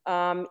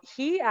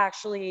 He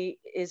actually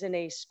is in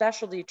a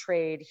specialty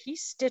trade. He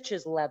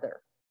stitches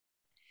leather.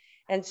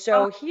 And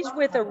so he's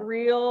with a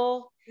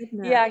real,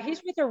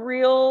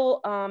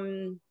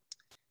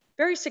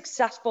 very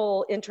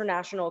successful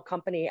international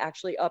company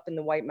actually up in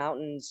the White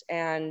Mountains,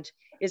 and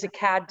is a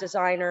CAD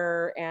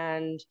designer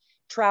and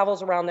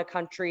travels around the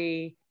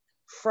country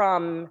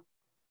from,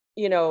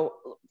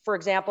 for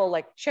example,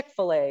 like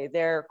Chick-fil-A,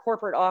 their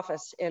corporate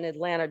office in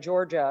Atlanta,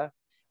 Georgia,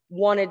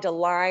 wanted to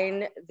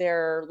line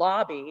their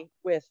lobby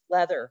with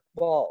leather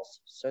walls.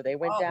 So they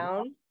went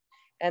down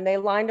and they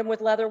lined them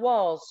with leather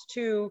walls.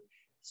 To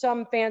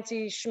some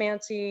fancy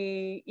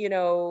schmancy,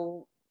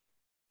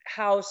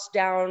 house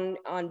down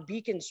on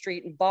Beacon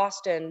Street in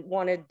Boston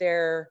wanted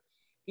their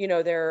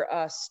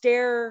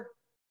stair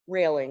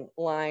railing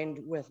lined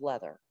with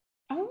leather.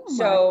 Oh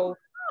my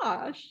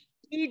gosh.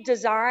 He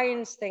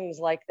designs things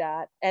like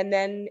that, and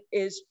then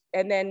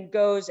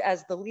goes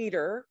as the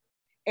leader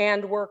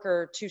and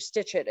worker to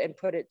stitch it and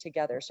put it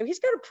together. So he's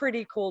got a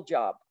pretty cool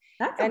job.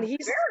 That's a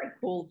very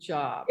cool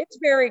job. It's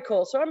very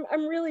cool. So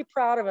I'm really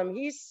proud of him.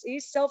 He's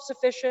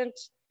self-sufficient.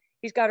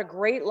 He's got a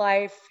great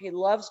life. He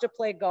loves to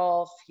play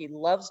golf. He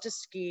loves to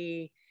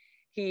ski.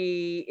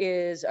 He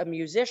is a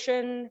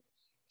musician.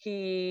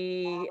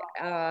 He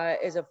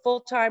is a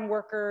full-time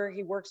worker.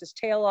 He works his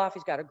tail off.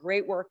 He's got a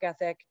great work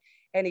ethic.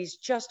 And he's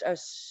just a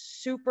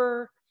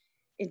super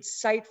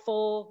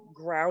insightful,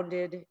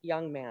 grounded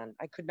young man.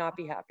 I could not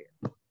be happier.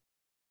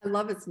 I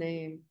love his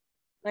name.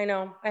 I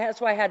know. That's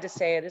why I had to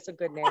say it. It's a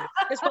good name.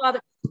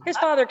 His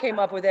father came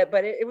up with it,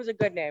 but it was a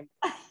good name.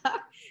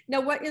 Now,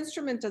 what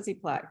instrument does he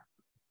play?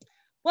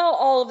 Well,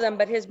 all of them,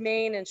 but his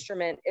main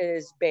instrument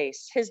is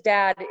bass. His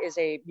dad is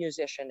a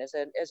musician, is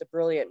a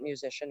brilliant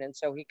musician, and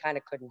so he kind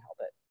of couldn't help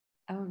it.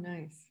 Oh,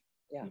 nice.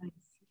 Yeah. Nice.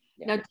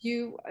 Yeah. Now,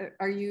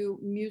 are you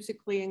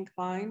musically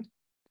inclined?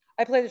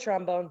 I play the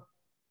trombone.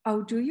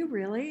 Oh, do you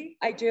really?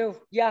 I do.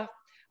 Yeah.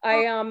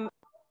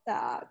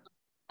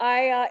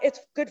 It's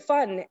good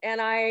fun.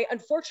 And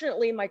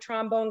unfortunately, my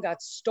trombone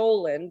got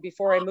stolen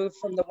before I moved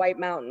from the White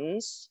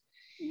Mountains.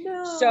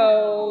 No.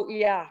 So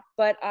yeah,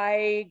 but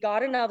I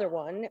got another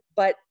one,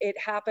 but it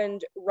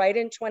happened right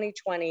in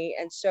 2020.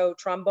 And so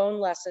trombone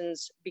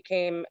lessons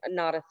became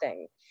not a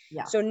thing.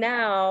 Yeah. So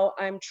now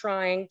I'm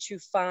trying to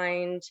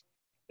find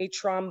a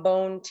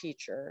trombone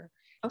teacher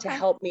to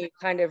help me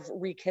kind of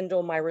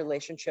rekindle my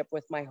relationship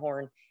with my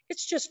horn.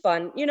 It's just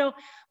fun.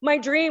 My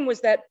dream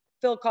was that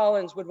Phil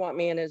Collins would want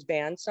me in his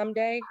band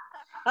someday.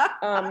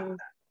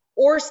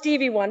 Or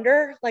Stevie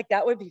Wonder, like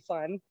that would be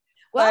fun.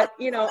 Well,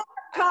 but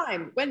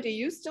time, Wendy,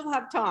 you still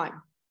have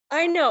time.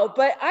 I know,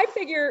 but I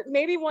figure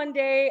maybe one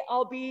day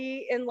I'll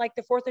be in like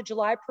the 4th of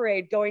July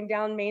parade going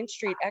down Main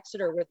Street,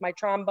 Exeter, with my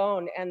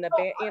trombone and the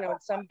band,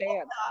 some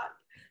band.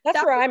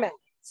 That's where I'm at.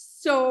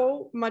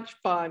 So much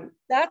fun.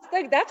 That's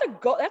a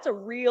goal. That's a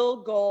real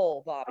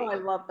goal, Bobbi. Oh, I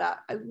love that.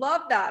 I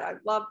love that. I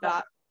love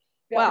that.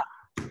 Yeah.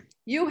 Well,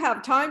 you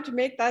have time to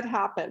make that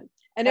happen.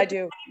 And if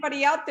there's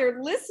anybody out there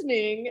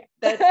listeing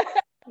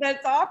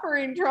that's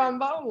offering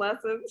trombone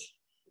lessons,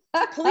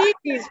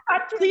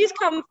 please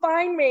come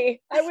find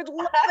me. I would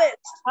love it.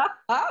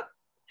 I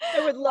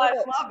would love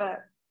it.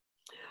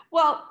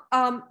 Well,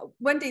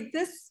 Wendy,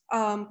 this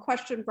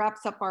question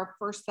wraps up our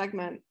first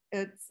segment.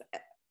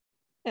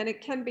 And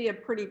it can be a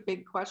pretty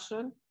big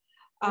question.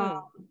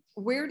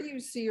 Where do you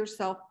see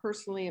yourself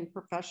personally and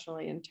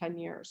professionally in 10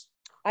 years?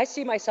 I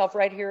see myself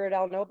right here at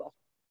Alnoba.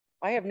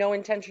 I have no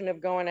intention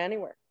of going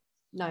anywhere.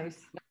 Nice.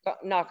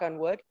 Knock on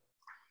wood.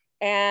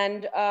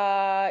 And,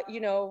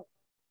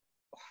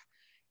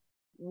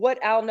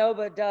 what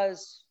Alnoba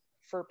does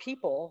for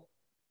people,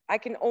 I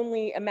can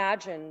only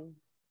imagine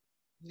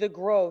the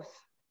growth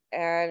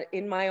and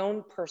in my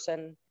own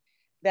person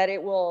that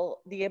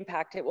the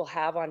impact it will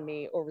have on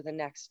me over the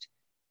next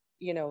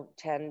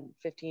 10,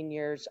 15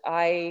 years.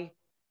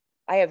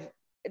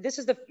 This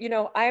is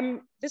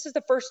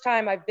the first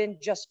time I've been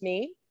just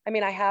me. I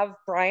mean, I have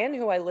Brian,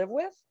 who I live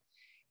with,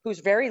 who's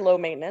very low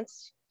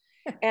maintenance.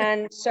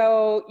 And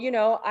so,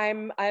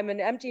 I'm an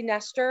empty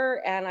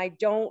nester and I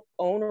don't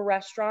own a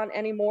restaurant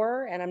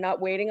anymore, and I'm not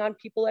waiting on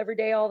people every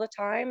day all the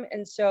time.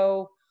 And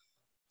so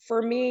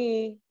for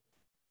me,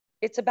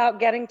 it's about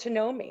getting to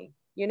know me.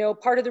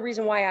 Part of the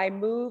reason why I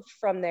moved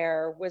from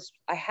there was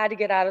I had to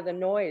get out of the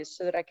noise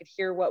so that I could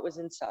hear what was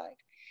inside.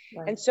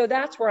 Right. And so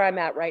that's where I'm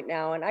at right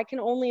now. And I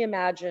can only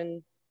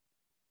imagine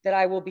that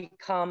I will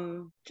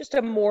become just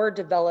a more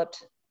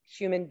developed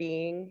human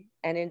being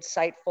and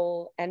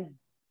insightful and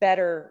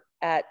better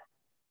at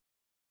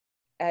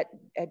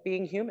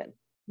being human.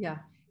 Yeah.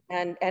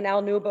 And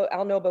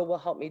Alnoba will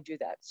help me do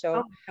that. So,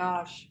 oh my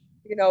gosh.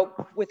 you know,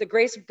 with the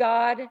grace of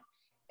God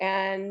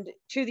and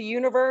to the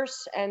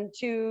universe and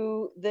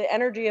to the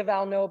energy of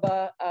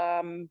Alnoba,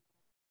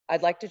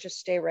 I'd like to just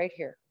stay right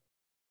here.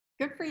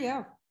 Good for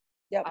you.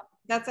 Yep.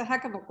 That's a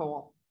heck of a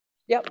goal.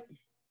 Yep.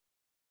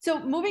 So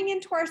moving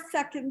into our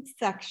second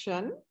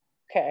section,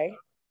 Okay.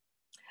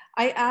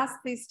 I ask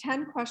these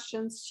 10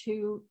 questions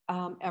to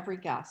every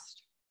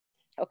guest.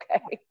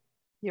 Okay.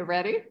 You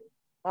ready?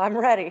 I'm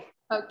ready.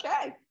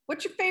 Okay.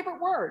 What's your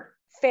favorite word?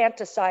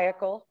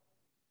 Fantasiacal.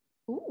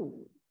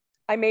 Ooh.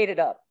 I made it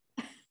up.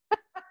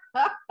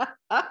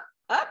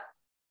 I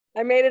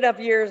made it up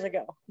years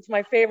ago. It's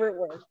my favorite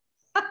word.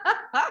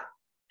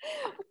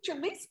 What's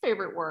your least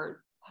favorite word?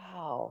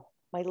 Wow.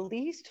 My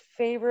least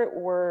favorite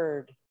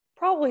word.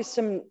 Probably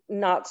some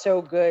not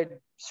so good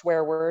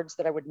swear words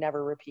that I would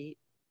never repeat.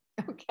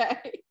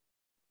 Okay.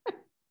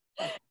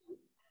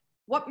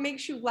 What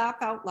makes you laugh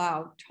out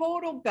loud?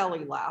 Total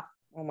belly laugh.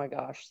 Oh my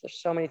gosh,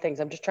 there's so many things.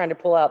 I'm just trying to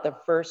pull out the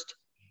first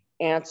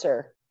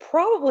answer.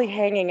 Probably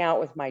hanging out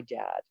with my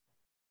dad.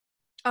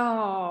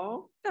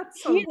 Oh,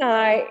 that's so He and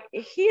I,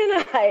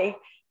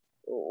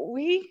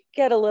 we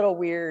get a little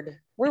weird.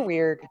 We're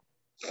weird.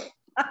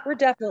 We're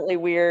definitely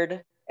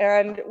weird.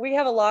 And we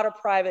have a lot of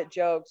private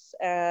jokes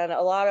and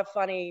a lot of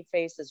funny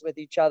faces with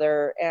each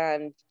other.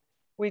 And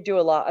we do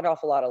an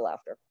awful lot of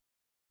laughter.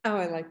 Oh,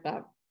 I like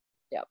that.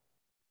 Yep.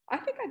 I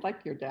think I'd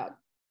like your dad.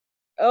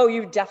 Oh,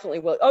 you definitely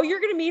will. Oh, you're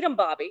going to meet him,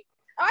 Bobbi.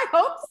 I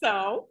hope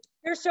so.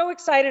 You're so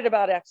excited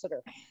about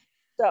Exeter.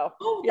 So,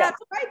 Oh, yeah.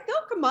 that's right.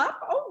 They'll come up.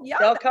 Oh, yeah.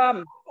 They'll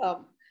come.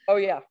 Awesome. Oh,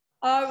 yeah.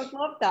 I would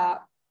love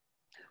that.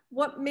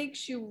 What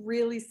makes you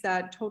really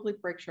sad, totally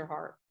breaks your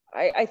heart?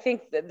 I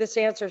think that this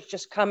answer is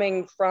just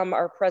coming from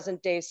our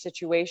present day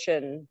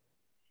situation,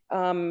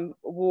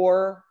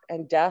 war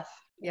and death.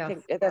 Yeah. I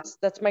think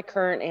that's my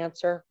current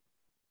answer.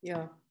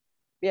 Yeah.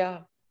 Yeah.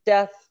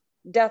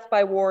 Death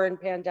by war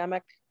and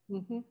pandemic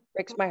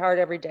breaks my heart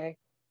every day.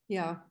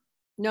 Yeah.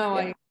 No,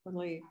 Yeah. I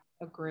totally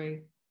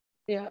agree.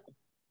 Yeah.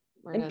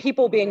 And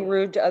people being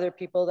rude to other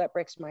people, that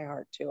breaks my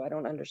heart too. I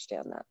don't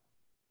understand that.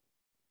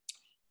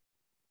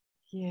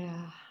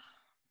 Yeah.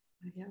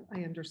 Yeah,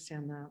 I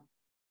understand that.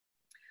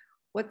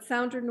 What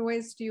sound or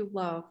noise do you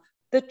love?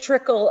 The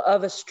trickle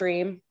of a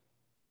stream.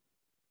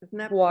 Isn't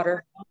that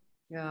water? peaceful?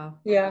 Yeah.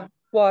 Yeah,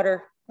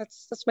 water.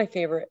 That's my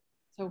favorite.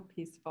 So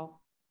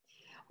peaceful.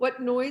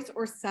 What noise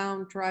or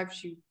sound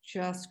drives you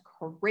just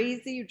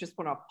crazy? You just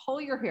want to pull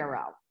your hair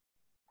out.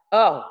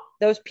 Oh,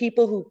 those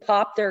people who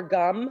pop their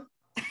gum,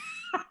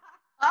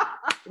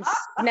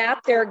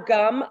 snap their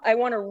gum. I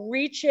want to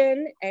reach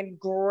in and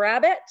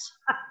grab it.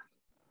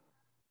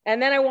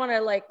 And then I want to,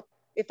 like,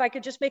 if I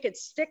could just make it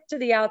stick to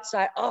the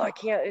outside. Oh, I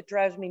can't. It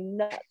drives me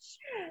nuts.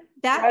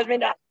 That drives me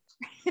nuts.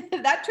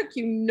 That took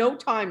you no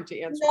time to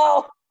answer.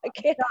 No, I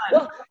can't.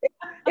 Well,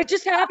 it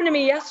just happened to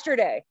me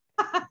yesterday.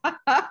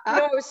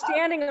 I was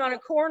standing on a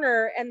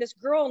corner and this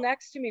girl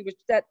next to me was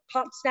that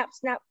pop, snap,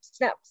 snap,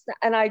 snap, snap.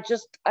 And I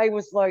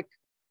was like,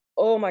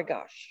 oh my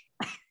gosh.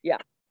 Yeah.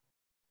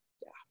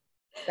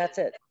 That's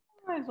it.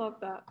 I love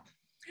that.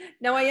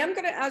 Now I am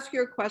going to ask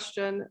you a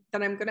question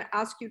that I'm going to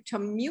ask you to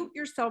mute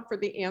yourself for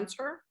the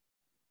answer.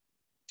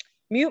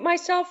 Mute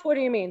myself? What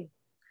do you mean?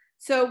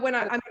 So when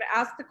I'm going to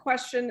ask the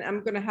question,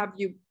 I'm going to have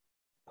you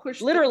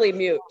push. Literally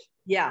mute.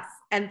 Yes.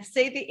 And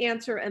say the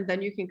answer and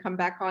then you can come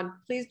back on.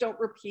 Please don't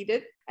repeat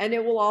it and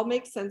it will all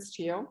make sense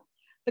to you.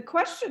 The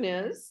question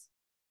is,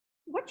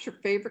 what's your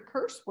favorite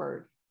curse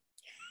word?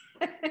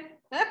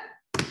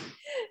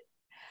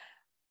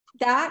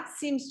 That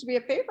seems to be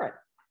a favorite.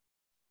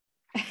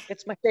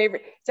 It's my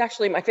favorite. It's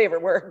actually my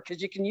favorite word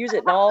because you can use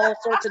it in all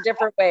sorts of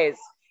different ways.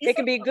 It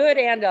can be good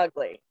and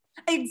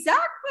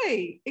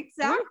Exactly.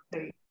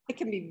 Exactly. It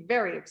can be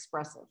very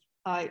expressive.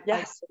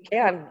 Yes, it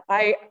can.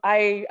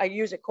 I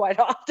use it quite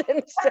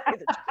often.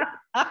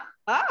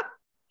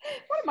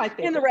 What am I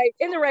thinking?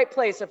 In the right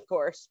place, of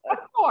course. Of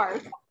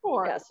course.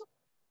 Yes.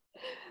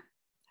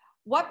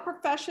 What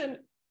profession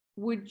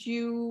would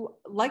you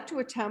like to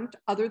attempt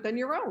other than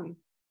your own?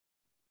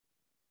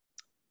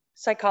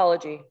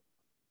 Psychology.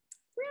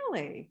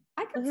 Really?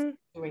 I could see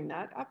doing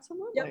that.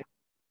 Absolutely.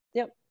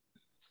 Yep.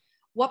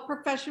 What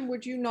profession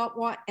would you not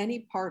want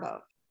any part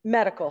of?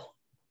 Medical.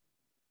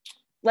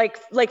 Like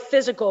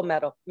physical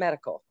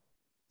medical.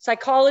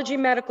 Psychology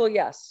medical,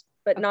 yes,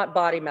 but not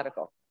body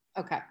medical.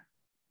 Okay.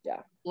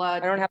 Yeah.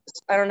 Blood. I don't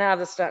have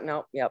the stuff.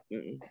 No. Yep.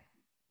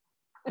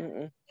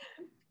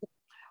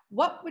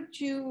 What would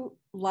you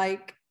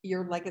like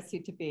your legacy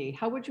to be?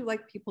 How would you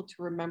like people to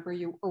remember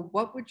you, or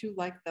what would you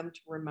like them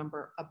to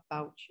remember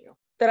about you?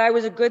 That I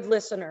was a good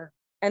listener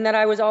and that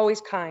I was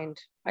always kind.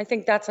 I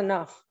think that's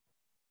enough.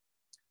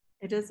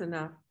 It is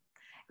enough.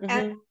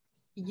 And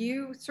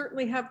you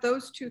certainly have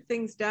those two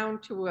things down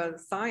to a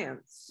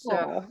science.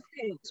 So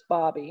thanks,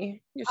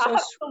 Bobbi. You're so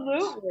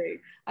absolutely.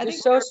 I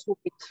think so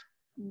sweet.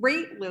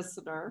 Great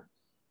listener,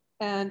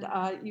 and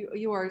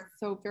you are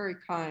so very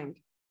kind.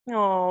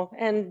 Oh,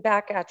 and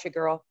back at you,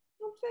 girl.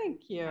 Well,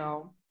 thank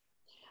you.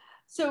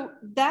 So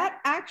that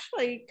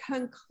actually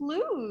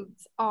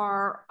concludes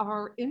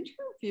our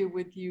interview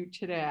with you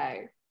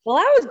today. Well,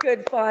 that was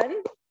good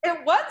fun.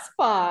 It was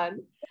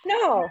fun.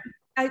 No.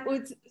 It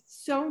was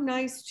so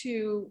nice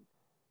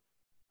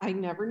I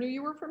never knew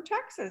you were from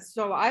Texas.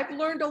 So I've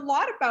learned a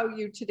lot about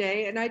you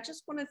today. And I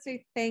just want to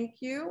say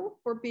thank you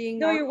for being.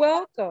 No, you're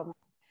welcome.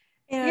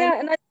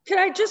 And can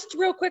I just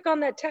real quick on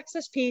that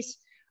Texas piece,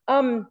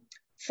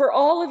 for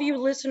all of you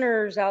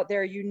listeners out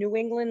there, you New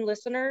England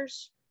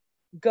listeners,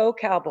 go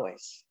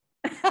Cowboys.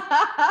 Woo!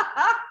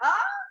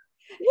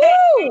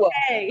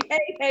 Hey.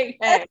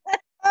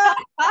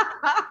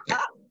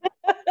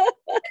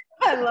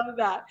 I love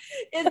that.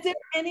 Is there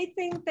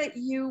anything that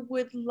you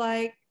would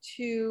like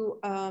to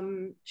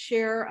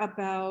share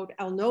about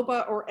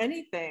Alnoba or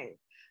anything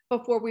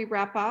before we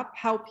wrap up?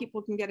 How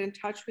people can get in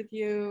touch with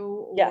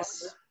you?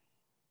 Yes.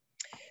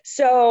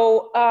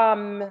 So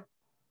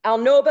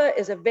Alnoba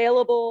is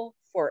available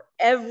for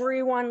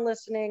everyone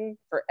listening,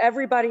 for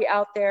everybody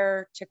out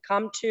there to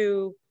come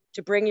to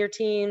bring your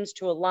teams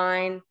to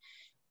align.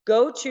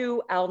 Go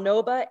to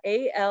Alnoba,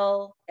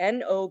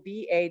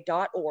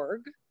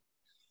 ALNOBA.org,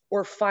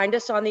 or find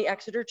us on the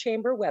Exeter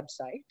Chamber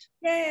website.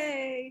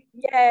 Yay!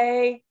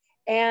 Yay!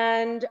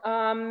 And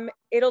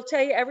it'll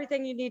tell you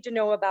everything you need to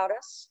know about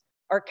us.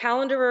 Our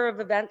calendar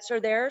of events are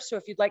there. So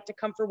if you'd like to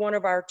come for one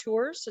of our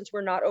tours, since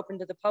we're not open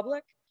to the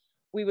public,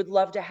 we would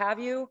love to have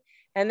you.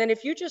 And then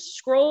if you just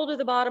scroll to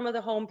the bottom of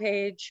the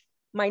homepage,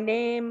 my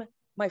name,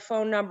 my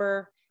phone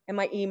number, and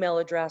my email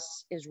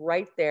address is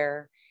right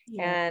there.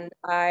 Yeah. And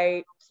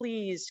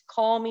please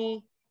call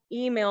me,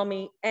 email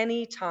me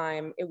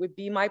anytime. It would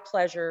be my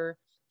pleasure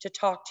to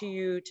talk to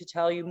you, to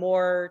tell you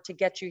more, to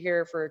get you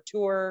here for a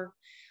tour,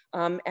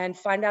 and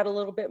find out a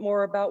little bit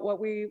more about what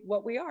we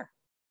are.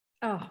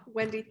 Oh,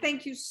 Wendy,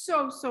 thank you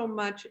so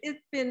much.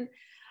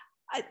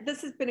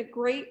 This has been a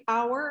great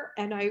hour,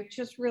 and I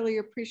just really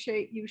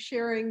appreciate you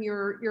sharing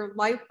your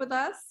life with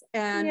us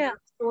and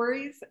your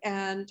stories.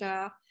 And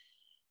thank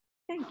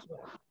you.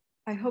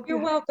 I hope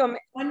you're welcome.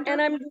 And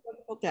I'm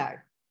wonderful day.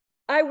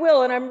 I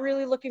will, and I'm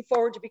really looking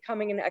forward to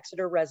becoming an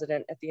Exeter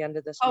resident at the end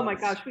of this month. Oh my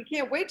gosh, we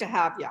can't wait to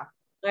have you.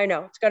 I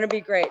know, it's going to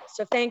be great.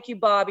 So thank you,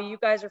 Bobbi. You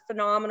guys are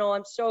phenomenal.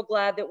 I'm so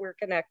glad that we're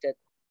connected.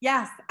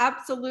 Yes,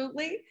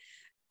 absolutely.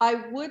 I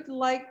would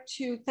like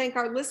to thank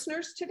our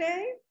listeners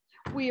today.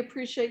 We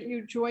appreciate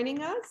you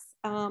joining us.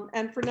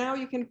 And for now,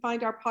 you can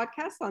find our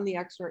podcast on the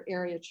Exeter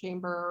Area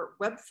Chamber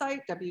website,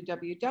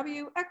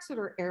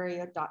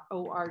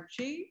 www.exeterarea.org.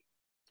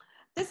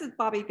 This is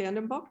Bobbi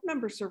Vandenboek,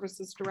 Member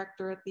Services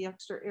Director at the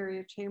Exeter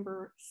Area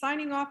Chamber,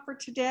 signing off for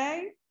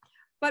today.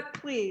 But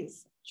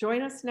please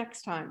join us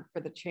next time for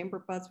the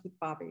Chamber Buzz with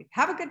Bobbi.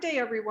 Have a good day,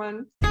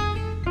 everyone.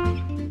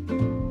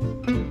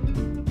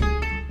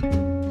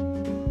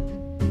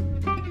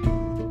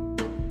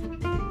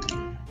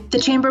 The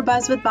Chamber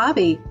Buzz with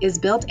Bobbi is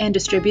built and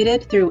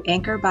distributed through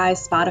Anchor by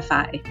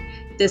Spotify.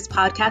 This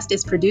podcast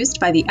is produced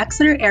by the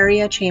Exeter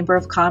Area Chamber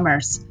of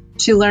Commerce.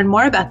 To learn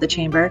more about the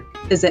Chamber,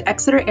 visit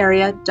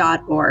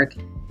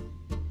exeterarea.org.